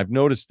happens. And I've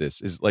noticed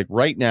this is like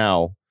right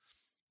now,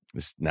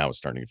 now it's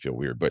starting to feel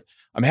weird, but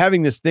I'm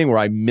having this thing where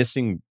I'm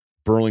missing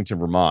Burlington,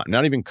 Vermont,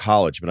 not even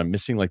college, but I'm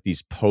missing like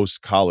these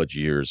post-college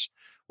years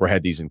where I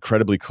had these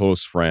incredibly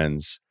close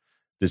friends,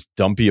 this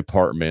dumpy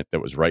apartment that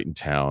was right in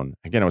town.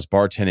 Again, I was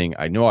bartending.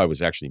 I know I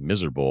was actually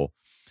miserable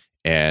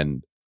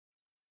and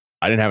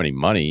I didn't have any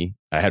money.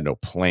 I had no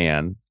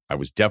plan. I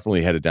was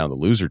definitely headed down the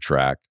loser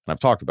track. And I've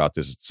talked about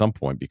this at some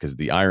point because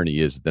the irony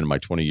is that in my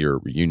 20-year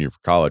reunion for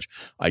college,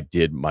 I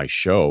did my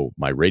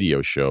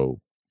radio show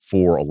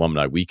for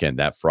alumni weekend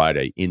that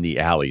Friday in the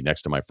alley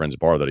next to my friend's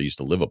bar that I used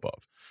to live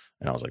above.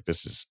 And I was like,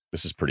 this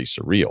is pretty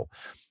surreal.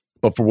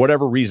 But for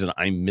whatever reason,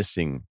 I'm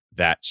missing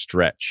that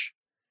stretch.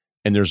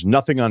 And there's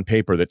nothing on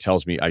paper that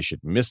tells me I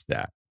should miss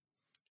that.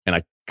 And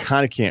I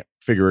kind of can't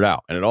figure it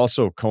out. And it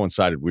also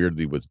coincided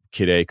weirdly with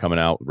Kid A coming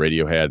out with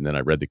Radiohead. And then I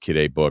read the Kid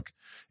A book.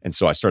 And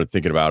so I started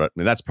thinking about it.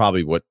 And that's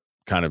probably what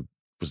kind of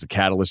was the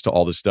catalyst to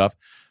all this stuff.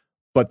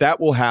 But that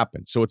will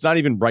happen. So it's not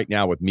even right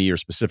now with me or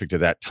specific to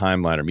that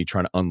timeline or me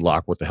trying to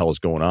unlock what the hell is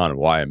going on and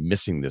why I'm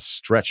missing this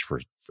stretch for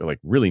like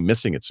really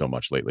missing it so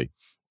much lately.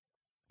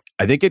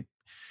 I think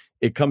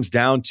it comes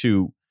down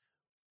to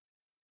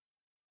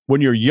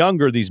when you're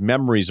younger, these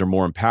memories are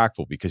more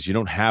impactful because you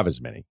don't have as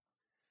many.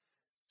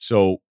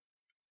 So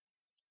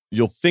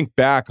you'll think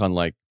back on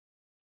like,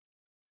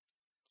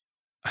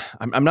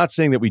 I'm not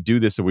saying that we do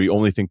this and we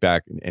only think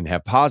back and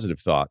have positive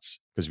thoughts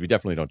because we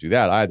definitely don't do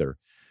that either.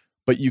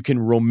 But you can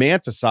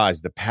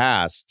romanticize the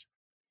past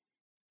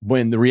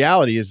when the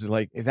reality is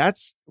like,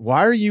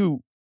 why are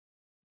you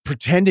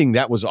pretending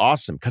that was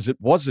awesome? Because it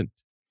wasn't.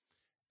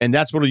 And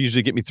that's what will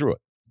usually get me through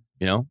it.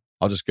 You know,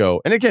 I'll just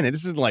go. And again,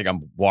 this isn't like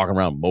I'm walking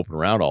around moping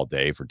around all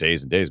day for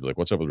days and days. But like,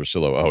 what's up with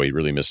Russillo? Oh, he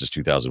really misses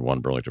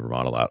 2001 Burlington,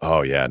 Vermont a lot.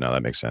 Oh, yeah, no,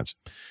 that makes sense.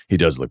 He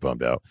does look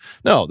bummed out.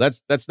 No,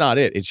 that's not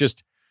it. It's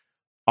just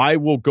I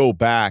will go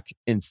back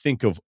and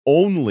think of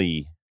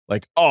only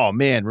like, oh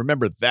man,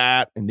 remember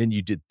that? And then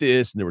you did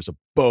this and there was a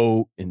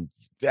boat and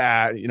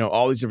that, you know,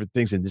 all these different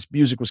things. And this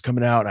music was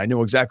coming out. And I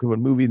know exactly what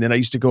movie. And then I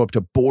used to go up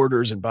to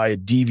Borders and buy a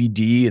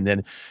DVD. And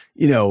then,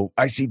 you know,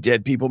 I See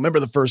Dead People. Remember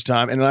the first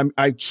time? And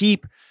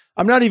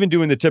I'm not even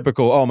doing the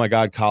typical, oh my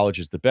God, college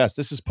is the best.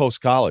 This is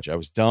post-college. I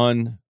was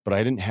done, but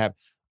I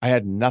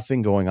had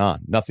nothing going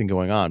on.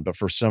 But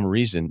for some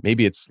reason,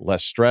 maybe it's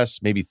less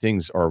stress. Maybe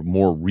things are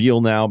more real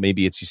now.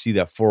 Maybe it's you see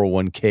that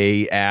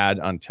 401k ad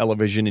on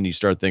television and you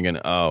start thinking,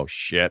 oh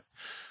shit,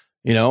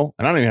 you know,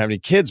 and I don't even have any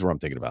kids where I'm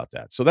thinking about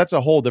that. So that's a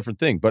whole different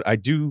thing. But I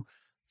do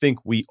think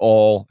we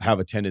all have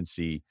a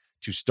tendency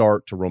to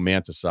start to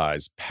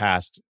romanticize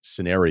past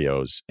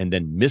scenarios and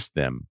then miss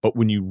them. But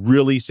when you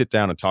really sit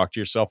down and talk to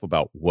yourself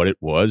about what it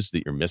was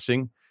that you're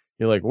missing,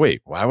 you're like,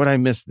 wait, why would I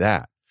miss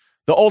that?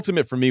 The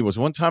ultimate for me was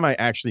one time I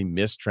actually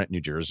missed Trent,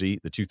 New Jersey,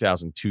 the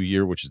 2002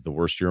 year, which is the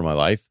worst year of my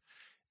life.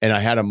 And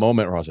I had a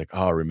moment where I was like,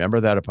 oh, remember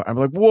that? I'm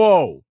like,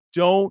 whoa,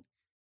 don't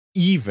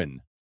even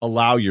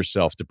allow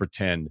yourself to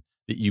pretend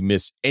that you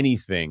miss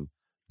anything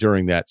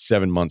during that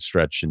 7-month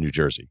stretch in New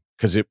Jersey,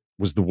 because it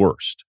was the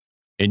worst.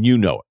 And you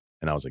know it.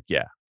 And I was like,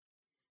 yeah,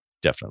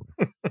 definitely.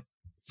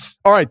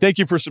 All right. Thank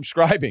you for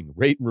subscribing.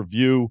 Rate and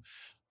review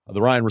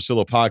the Ryan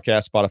Russillo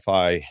podcast,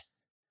 Spotify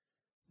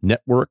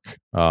network.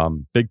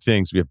 Big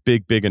things. We have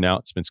big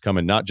announcements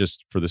coming, not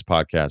just for this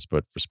podcast,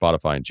 but for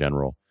Spotify in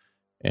general.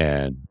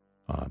 And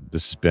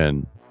this has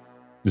been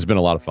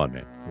a lot of fun,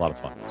 man. A lot of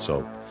fun.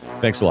 So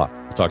thanks a lot.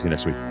 We'll talk to you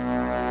next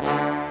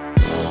week.